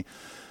remember me."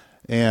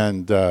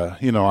 And,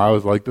 I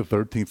was like the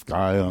 13th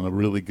guy on a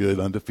really good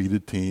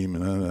undefeated team.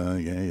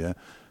 And yeah.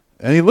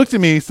 And he looked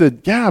at me and he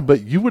said, "Yeah,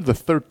 but you were the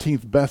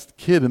 13th best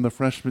kid in the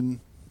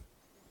freshman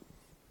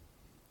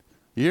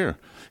year."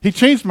 He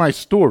changed my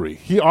story.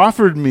 He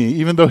offered me,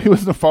 even though he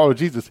wasn't a follower of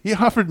Jesus, he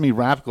offered me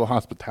radical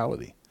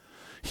hospitality.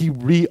 He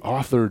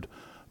reauthored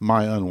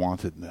my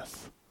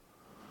unwantedness,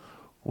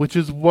 which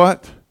is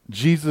what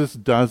Jesus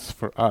does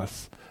for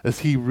us, as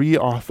he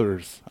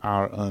reauthors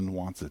our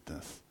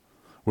unwantedness,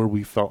 where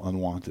we felt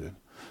unwanted.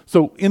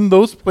 So in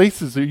those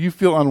places where you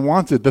feel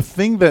unwanted, the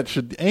thing that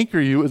should anchor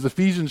you is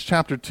Ephesians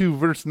chapter 2,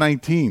 verse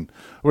 19,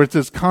 where it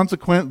says,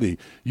 consequently,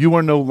 you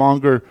are no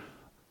longer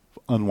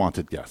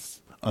unwanted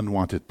guests,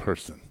 unwanted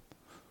person,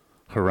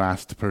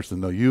 harassed person.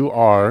 No, you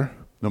are,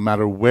 no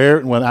matter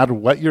where, no matter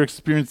what you're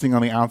experiencing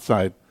on the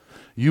outside,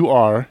 you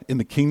are in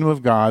the kingdom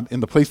of God, in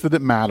the place that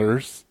it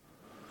matters.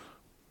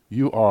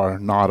 You are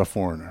not a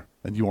foreigner,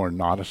 and you are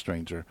not a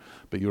stranger,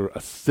 but you're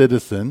a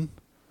citizen.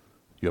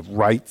 You have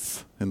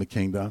rights in the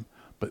kingdom.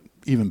 But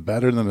even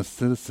better than a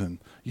citizen,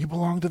 you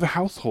belong to the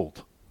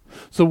household.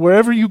 So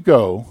wherever you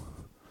go,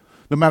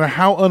 no matter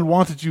how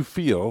unwanted you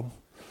feel,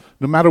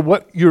 no matter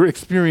what you're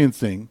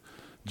experiencing,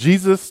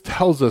 Jesus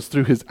tells us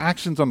through his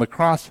actions on the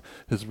cross,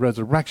 his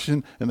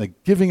resurrection, and the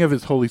giving of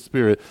his Holy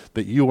Spirit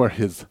that you are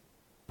his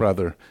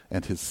brother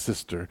and his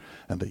sister,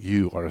 and that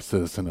you are a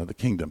citizen of the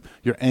kingdom.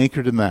 You're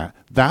anchored in that.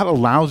 That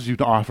allows you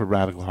to offer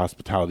radical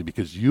hospitality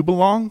because you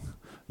belong,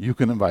 you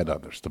can invite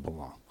others to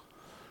belong,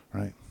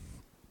 right?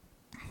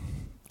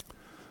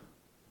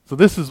 So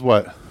this is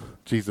what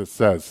Jesus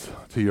says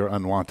to your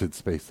unwanted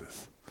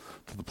spaces,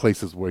 to the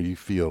places where you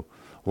feel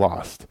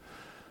lost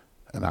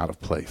and out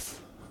of place.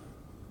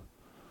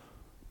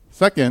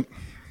 Second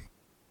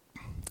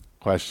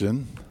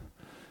question,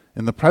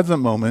 in the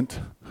present moment,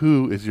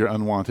 who is your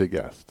unwanted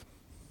guest?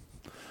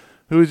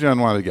 Who is your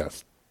unwanted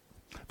guest?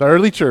 The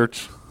early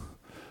church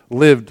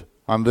lived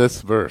on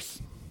this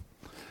verse.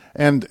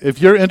 And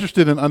if you're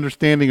interested in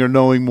understanding or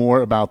knowing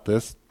more about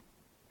this,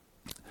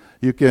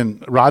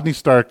 Rodney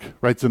Stark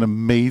writes an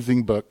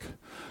amazing book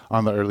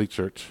on the early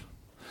church.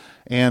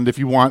 And if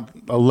you want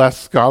a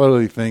less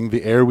scholarly thing,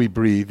 The Air We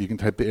Breathe, you can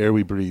type The Air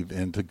We Breathe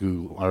into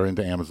Google or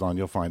into Amazon,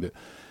 you'll find it.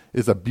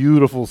 It's a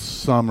beautiful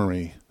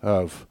summary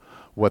of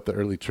what the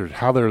early church,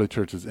 how the early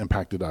church has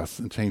impacted us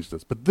and changed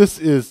us. But this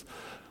is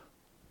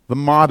the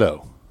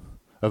motto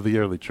of the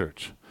early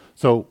church.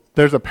 So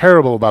there's a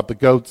parable about the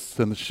goats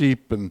and the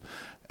sheep, and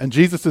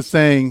Jesus is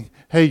saying,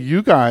 hey,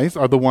 you guys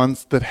are the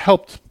ones that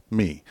helped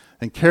me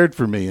and cared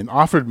for me and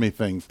offered me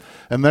things.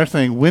 And they're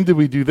saying, when did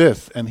we do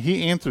this? And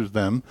he answers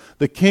them,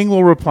 the king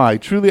will reply,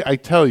 truly I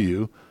tell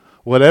you,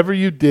 whatever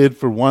you did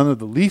for one of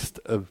the least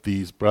of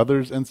these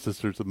brothers and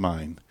sisters of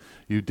mine,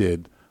 you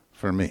did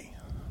for me.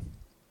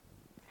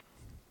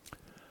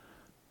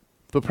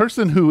 The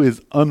person who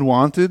is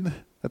unwanted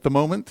at the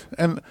moment,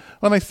 and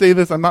when I say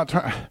this, I'm not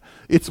trying,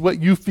 it's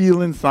what you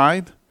feel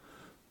inside.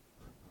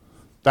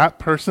 That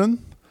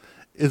person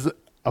is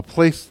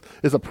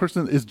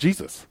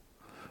Jesus.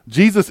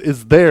 Jesus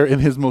is there in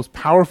his most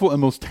powerful and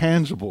most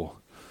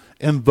tangible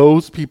in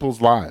those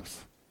people's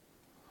lives.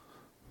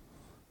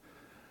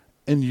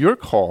 And your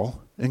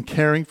call in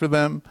caring for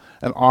them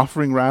and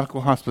offering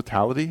radical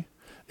hospitality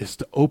is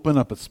to open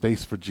up a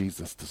space for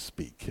Jesus to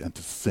speak and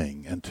to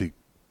sing and to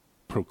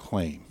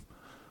proclaim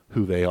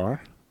who they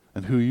are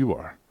and who you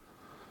are.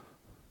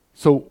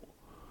 So,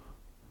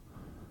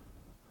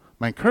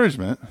 my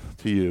encouragement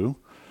to you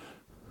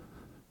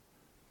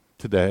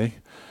today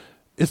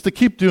is to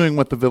keep doing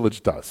what the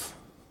Village does.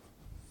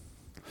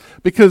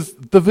 Because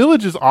the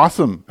Village is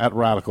awesome at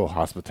radical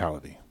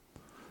hospitality.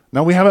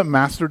 Now, we haven't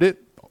mastered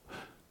it.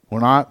 We're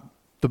not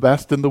the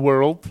best in the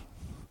world.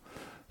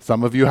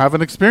 Some of you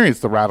haven't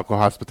experienced the radical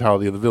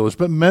hospitality of the Village,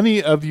 but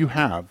many of you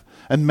have.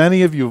 And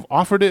many of you have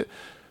offered it,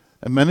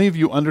 and many of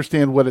you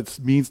understand what it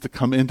means to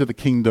come into the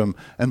kingdom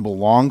and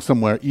belong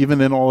somewhere,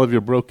 even in all of your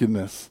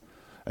brokenness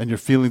and your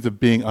feelings of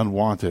being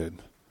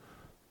unwanted.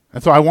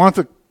 And so I want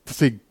to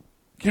say,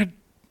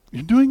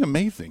 you're doing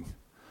amazing.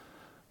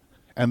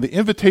 And the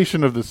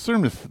invitation of the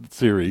sermon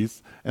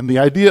series and the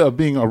idea of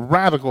being a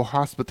radical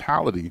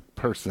hospitality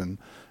person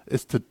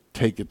is to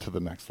take it to the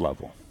next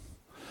level.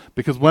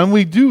 Because when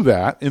we do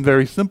that in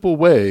very simple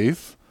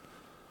ways,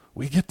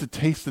 we get to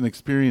taste and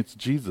experience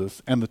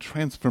Jesus and the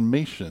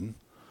transformation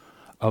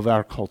of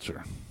our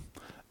culture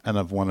and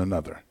of one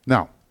another.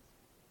 Now,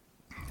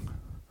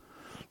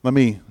 let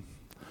me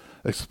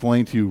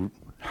explain to you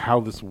how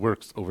this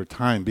works over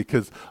time,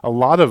 because a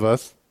lot of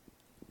us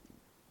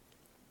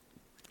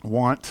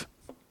want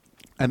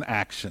an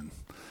action.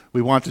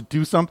 We want to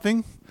do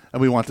something,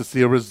 and we want to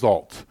see a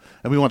result,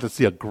 and we want to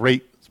see a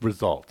great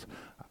result.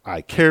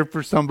 I cared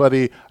for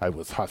somebody, I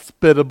was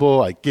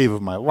hospitable, I gave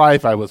of my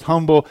life, I was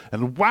humble,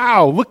 and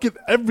wow, look at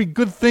every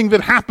good thing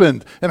that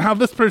happened, and how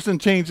this person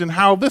changed, and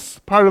how this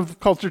part of the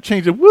culture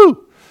changed, and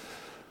woo!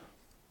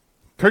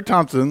 Kurt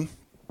Thompson,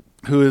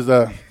 who is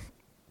a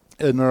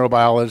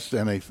neurobiologist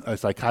and a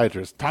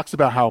psychiatrist, talks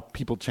about how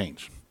people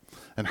change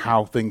and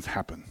how things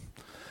happen.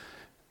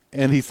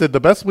 And he said the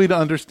best way to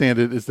understand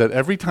it is that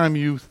every time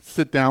you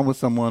sit down with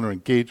someone or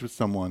engage with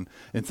someone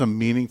in some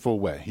meaningful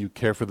way, you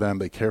care for them,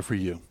 they care for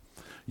you,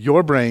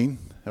 your brain,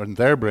 or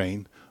their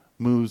brain,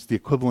 moves the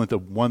equivalent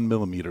of 1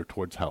 millimeter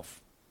towards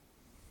health.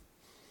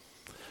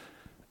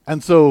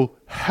 And so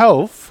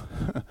health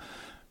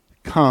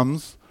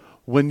comes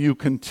when you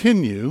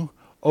continue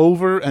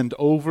over and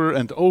over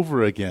and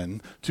over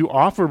again to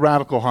offer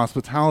radical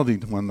hospitality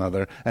to one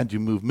another, and you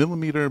move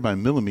millimeter by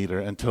millimeter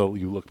until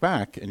you look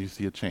back and you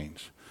see a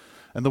change.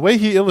 And the way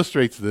he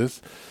illustrates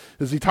this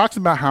is he talks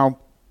about how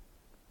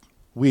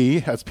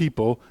we, as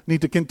people,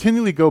 need to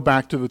continually go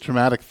back to the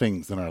traumatic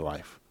things in our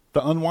life,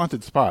 the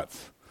unwanted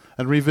spots,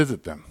 and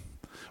revisit them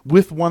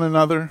with one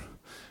another,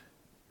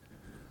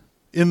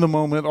 in the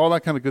moment, all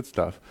that kind of good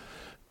stuff.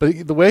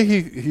 But the way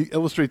he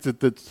illustrates it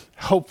that's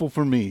helpful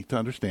for me to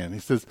understand, he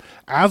says,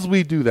 as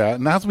we do that,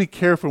 and as we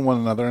care for one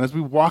another, and as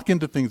we walk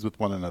into things with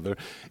one another,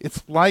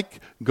 it's like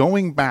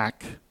going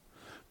back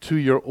to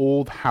your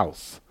old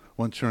house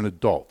once you're an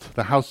adult,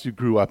 the house you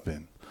grew up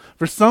in.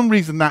 For some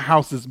reason, that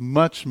house is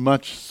much,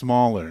 much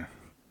smaller,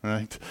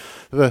 right?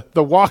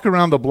 The walk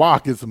around the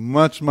block is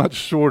much, much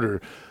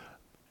shorter.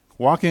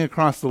 Walking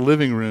across the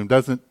living room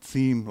doesn't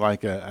seem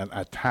like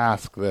a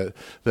task that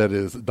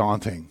is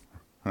daunting,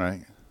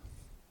 right?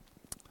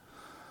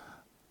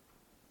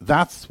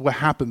 That's what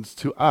happens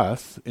to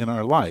us in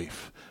our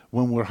life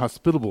when we're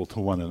hospitable to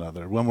one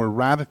another, when we're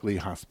radically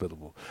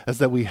hospitable, is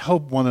that we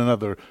help one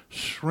another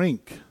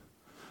shrink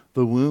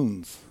the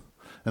wounds,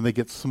 and they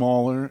get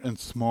smaller and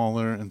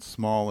smaller and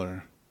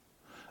smaller.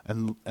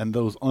 And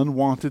those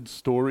unwanted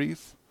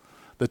stories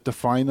that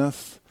define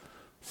us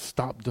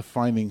stop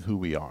defining who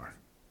we are,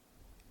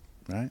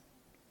 right?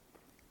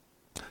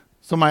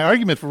 So my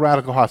argument for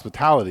radical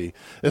hospitality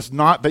is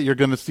not that you're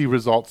going to see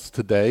results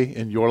today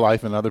in your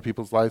life and other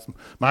people's lives.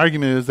 My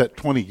argument is that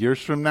 20 years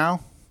from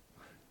now,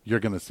 you're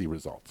going to see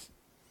results.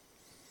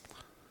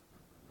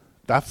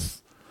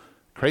 That's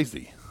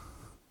crazy,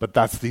 but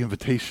that's the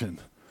invitation,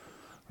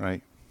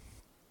 right?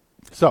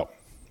 So,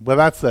 with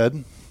that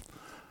said,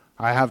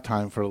 I have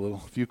time for a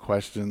few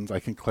questions. I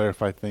can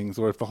clarify things,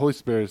 or if the Holy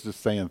Spirit is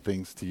just saying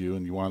things to you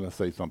and you want to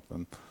say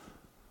something,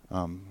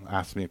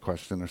 ask me a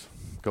question or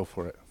go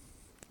for it.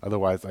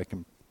 Otherwise, I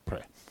can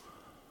pray.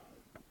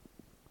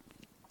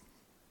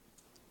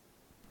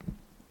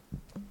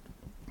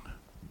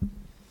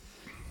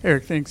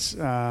 Eric, thanks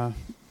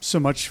so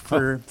much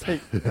for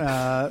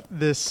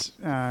this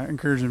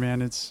encouragement,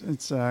 man. It's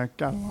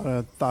got a lot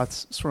of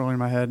thoughts swirling in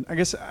my head. I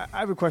guess I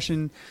have a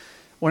question.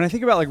 When I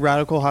think about like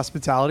radical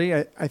hospitality,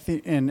 I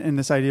think in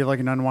this idea of like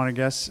an unwanted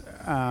guest,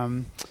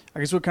 I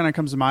guess what kind of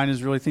comes to mind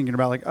is really thinking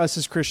about like us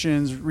as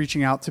Christians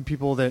reaching out to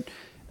people that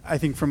I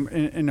think from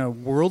in a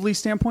worldly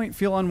standpoint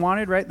feel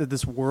unwanted, right? That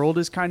this world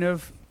is kind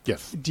of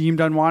deemed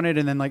unwanted.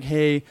 And then like,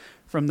 hey,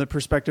 from the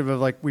perspective of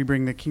like, we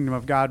bring the kingdom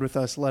of God with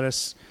us, let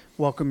us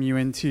welcome you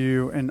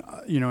into an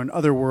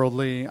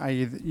otherworldly,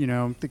 i.e.,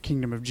 the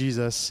kingdom of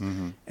Jesus,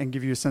 and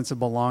give you a sense of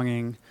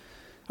belonging.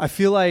 I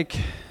feel like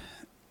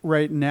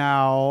right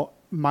now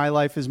my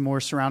life is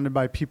more surrounded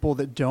by people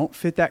that don't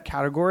fit that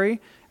category.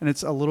 And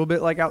it's a little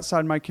bit like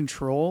outside my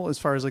control as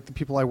far as like the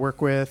people I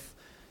work with,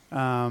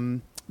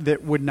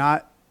 that would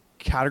not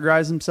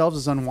categorize themselves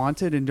as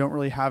unwanted and don't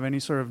really have any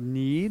sort of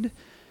need.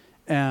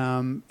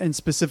 And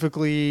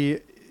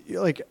specifically,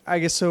 like, I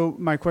guess, so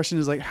my question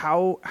is like,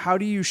 how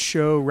do you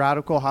show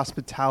radical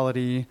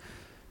hospitality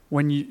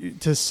when you,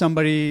 to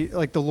somebody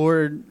like the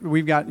Lord?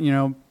 We've got,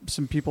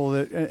 some people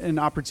that an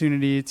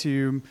opportunity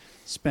to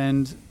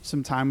spend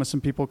some time with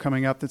some people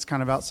coming up that's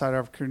kind of outside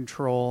our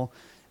control,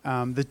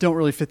 that don't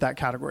really fit that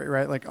category,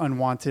 right? Like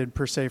unwanted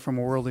per se from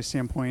a worldly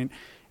standpoint.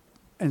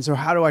 And so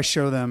how do I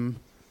show them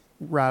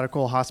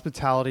radical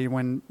hospitality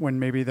when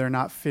maybe they're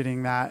not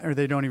fitting that, or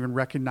they don't even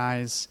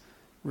recognize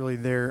really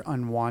their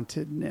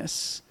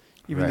unwantedness,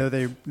 even though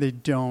they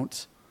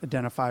don't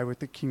identify with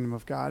the kingdom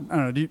of God? I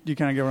don't know. Do you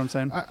kind of get what I'm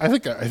saying? I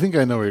think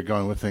I know where you're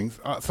going with things.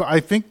 So I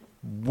think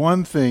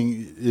one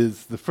thing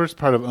is the first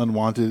part of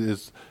unwanted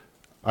is,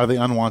 are they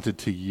unwanted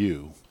to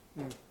you?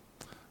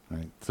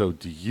 Right. So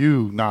do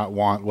you not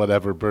want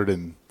whatever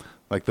burden,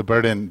 like the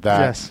burden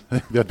that,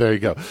 there you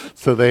go.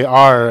 So they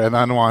are an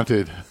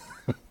unwanted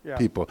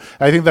people.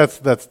 I think that's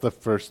the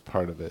first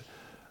part of it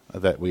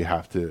that we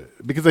have to,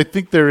 because I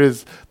think there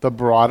is the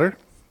broader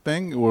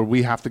thing where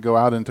we have to go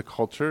out into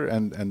culture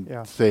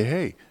and say,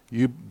 hey,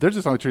 there's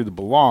this opportunity to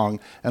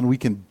belong, and we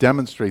can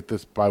demonstrate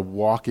this by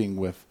walking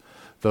with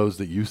those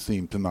that you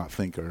seem to not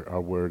think are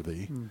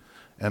worthy.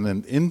 And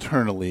then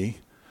internally,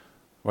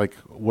 like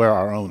where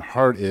our own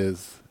heart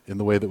is in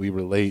the way that we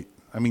relate.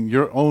 I mean,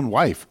 your own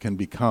wife can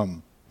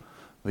become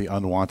the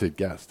unwanted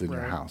guest in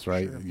your house,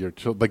 right? Sure. Your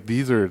children, like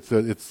these are,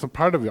 it's a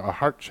part of a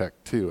heart check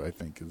too, I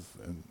think, is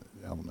an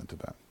element of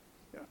that.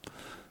 Yeah.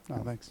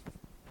 Oh, thanks.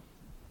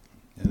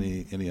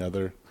 Any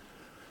other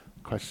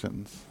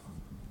questions?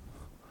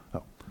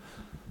 Oh.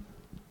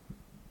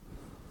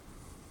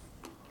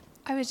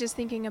 I was just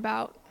thinking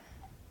about,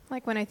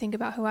 like, when I think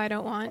about who I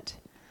don't want,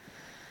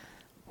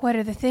 what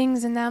are the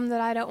things in them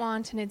that I don't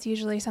want? And it's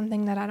usually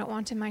something that I don't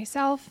want in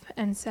myself.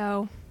 And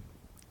so,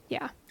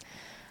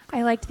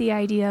 I liked the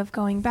idea of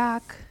going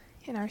back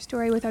in our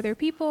story with other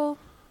people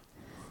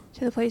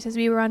to the places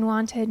we were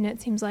unwanted. And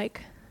it seems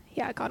like,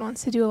 God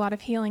wants to do a lot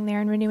of healing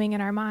there and renewing in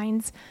our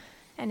minds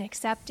and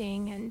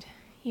accepting and,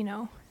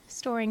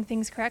 storing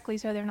things correctly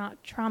so they're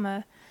not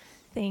trauma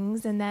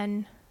things. And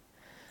then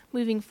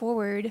moving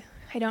forward,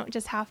 I don't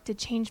just have to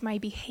change my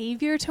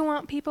behavior to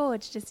want people.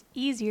 It's just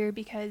easier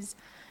because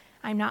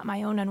I'm not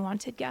my own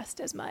unwanted guest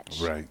as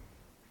much. Right.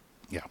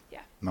 Yeah.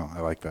 No, I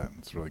like that.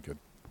 It's really good.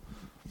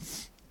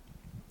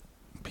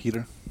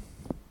 Peter?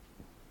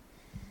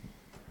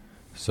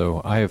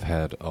 So I have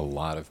had a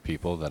lot of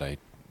people that I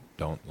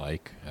don't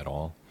like at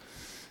all.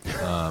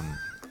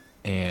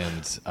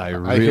 And I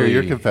really... I hear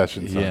your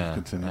confession, so yeah,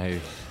 continue.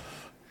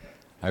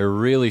 I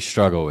really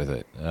struggle with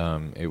it.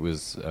 It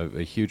was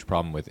a huge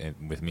problem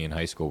with me in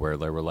high school, where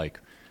there were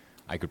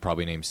I could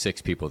probably name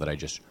 6 people that I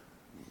just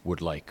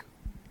would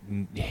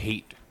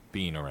hate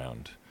being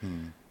around.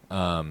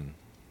 And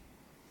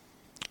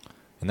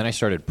then I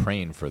started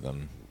praying for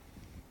them,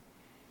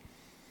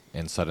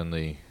 and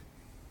suddenly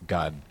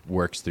God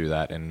works through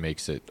that and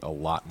makes it a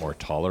lot more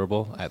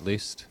tolerable, at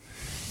least,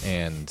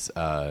 and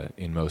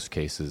in most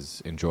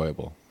cases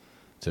enjoyable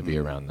to be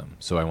around them.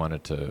 So I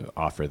wanted to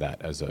offer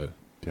that as a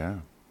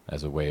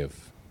way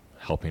of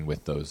helping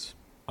with those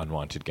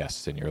unwanted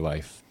guests in your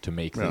life, to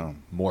make it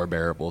more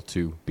bearable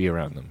to be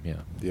around them.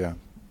 Yeah,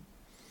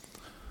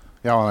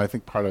 well, I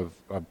think part of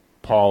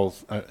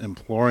Paul's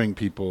imploring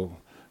people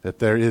that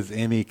there is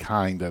any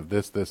kind of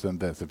this, and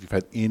this. If you've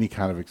had any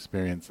kind of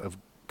experience of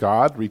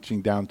God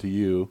reaching down to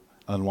you,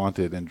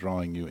 unwanted, and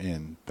drawing you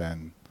in,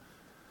 then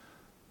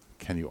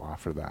can you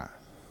offer that?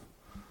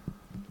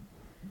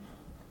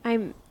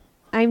 I'm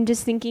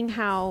just thinking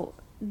how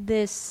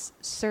this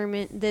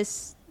sermon,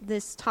 this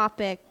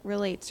topic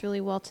relates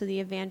really well to the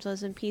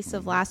evangelism piece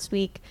of last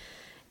week,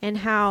 and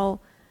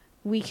how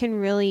we can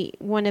really,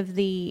 one of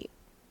the,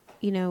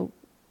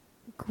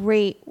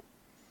 great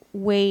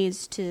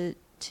ways to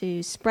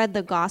spread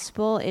the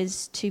gospel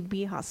is to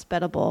be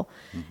hospitable.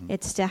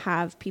 It's to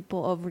have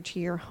people over to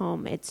your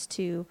home. It's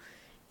to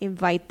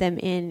invite them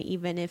in,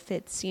 even if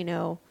it's,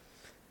 it's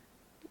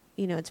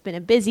been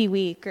a busy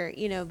week, or,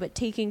 but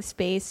taking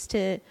space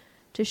to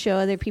show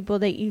other people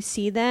that you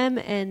see them.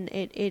 And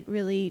it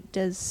really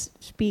does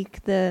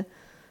speak the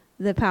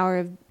power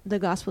of the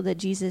gospel, that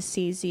Jesus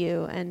sees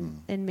you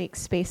and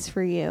makes space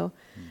for you.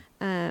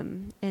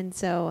 And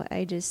so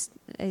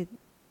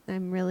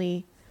I'm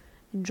really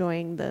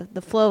enjoying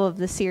the flow of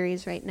the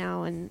series right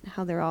now, and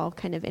how they're all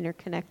kind of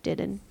interconnected.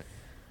 And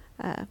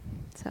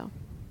so,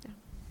 yeah.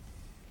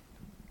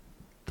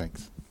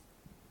 Thanks.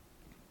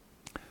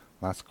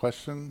 Last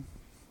question.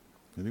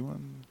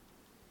 Anyone?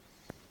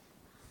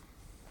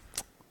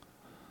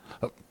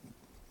 Oh.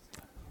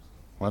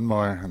 One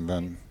more, and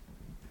then,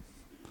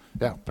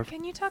 yeah. Perfect.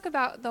 Can you talk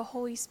about the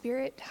Holy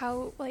Spirit,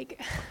 how,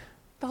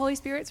 the Holy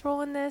Spirit's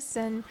role in this,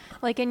 and,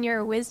 in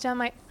your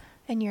wisdom,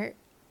 and your,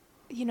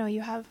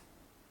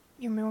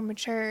 you're more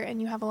mature and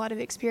you have a lot of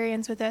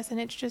experience with this, and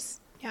it's just,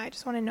 I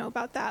just want to know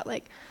about that.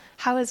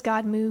 How has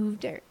God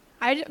moved, or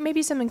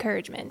maybe some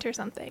encouragement or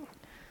something?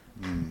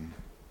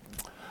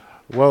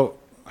 Well,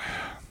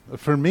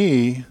 for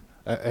me,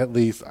 at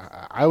least,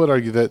 I would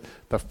argue that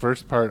the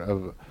first part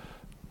of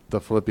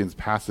the Philippians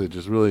passage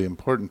is really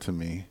important to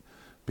me,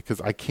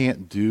 because I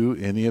can't do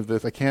any of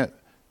this. I can't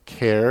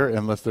care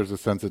unless there's a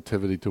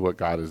sensitivity to what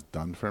God has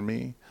done for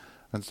me.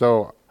 And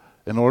so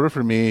in order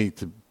for me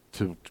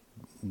to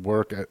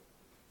work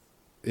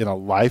in a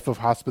life of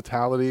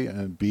hospitality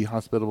and be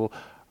hospitable,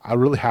 I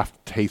really have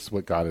to taste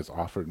what God has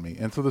offered me.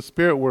 And so the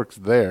Spirit works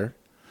there.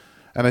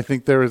 And I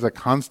think there is a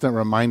constant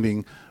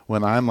reminding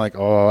when I'm like,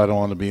 oh, I don't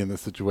want to be in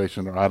this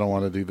situation, or I don't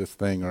want to do this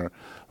thing, or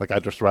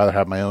I'd just rather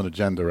have my own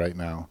agenda right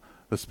now.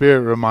 The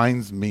Spirit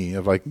reminds me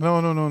of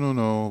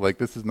no,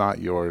 this is not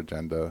your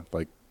agenda.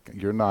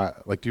 You're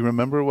not, do you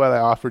remember what I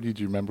offered you?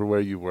 Do you remember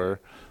where you were?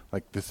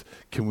 This,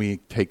 can we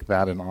take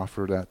that and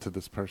offer that to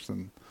this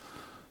person?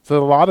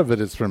 So a lot of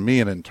it is, for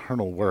me, an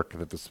internal work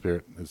that the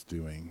Spirit is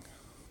doing,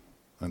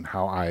 and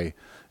how I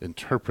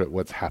interpret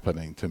what's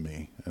happening to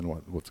me and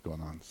what's going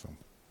on. So,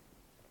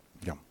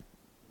 yeah.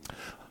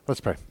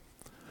 Let's pray.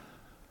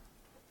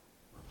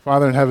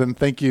 Father in heaven,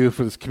 thank you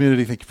for this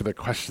community. Thank you for their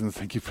questions.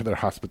 Thank you for their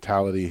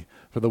hospitality,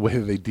 for the way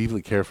that they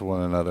deeply care for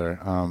one another.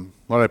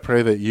 Lord, I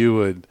pray that you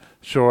would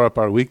shore up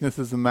our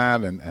weaknesses in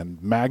that,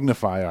 and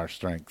magnify our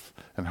strengths,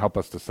 and help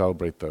us to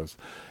celebrate those.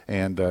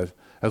 And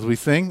as we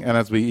sing and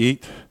as we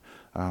eat,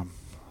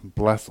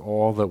 bless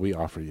all that we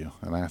offer you.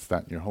 And I ask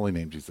that in your holy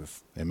name,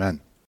 Jesus. Amen.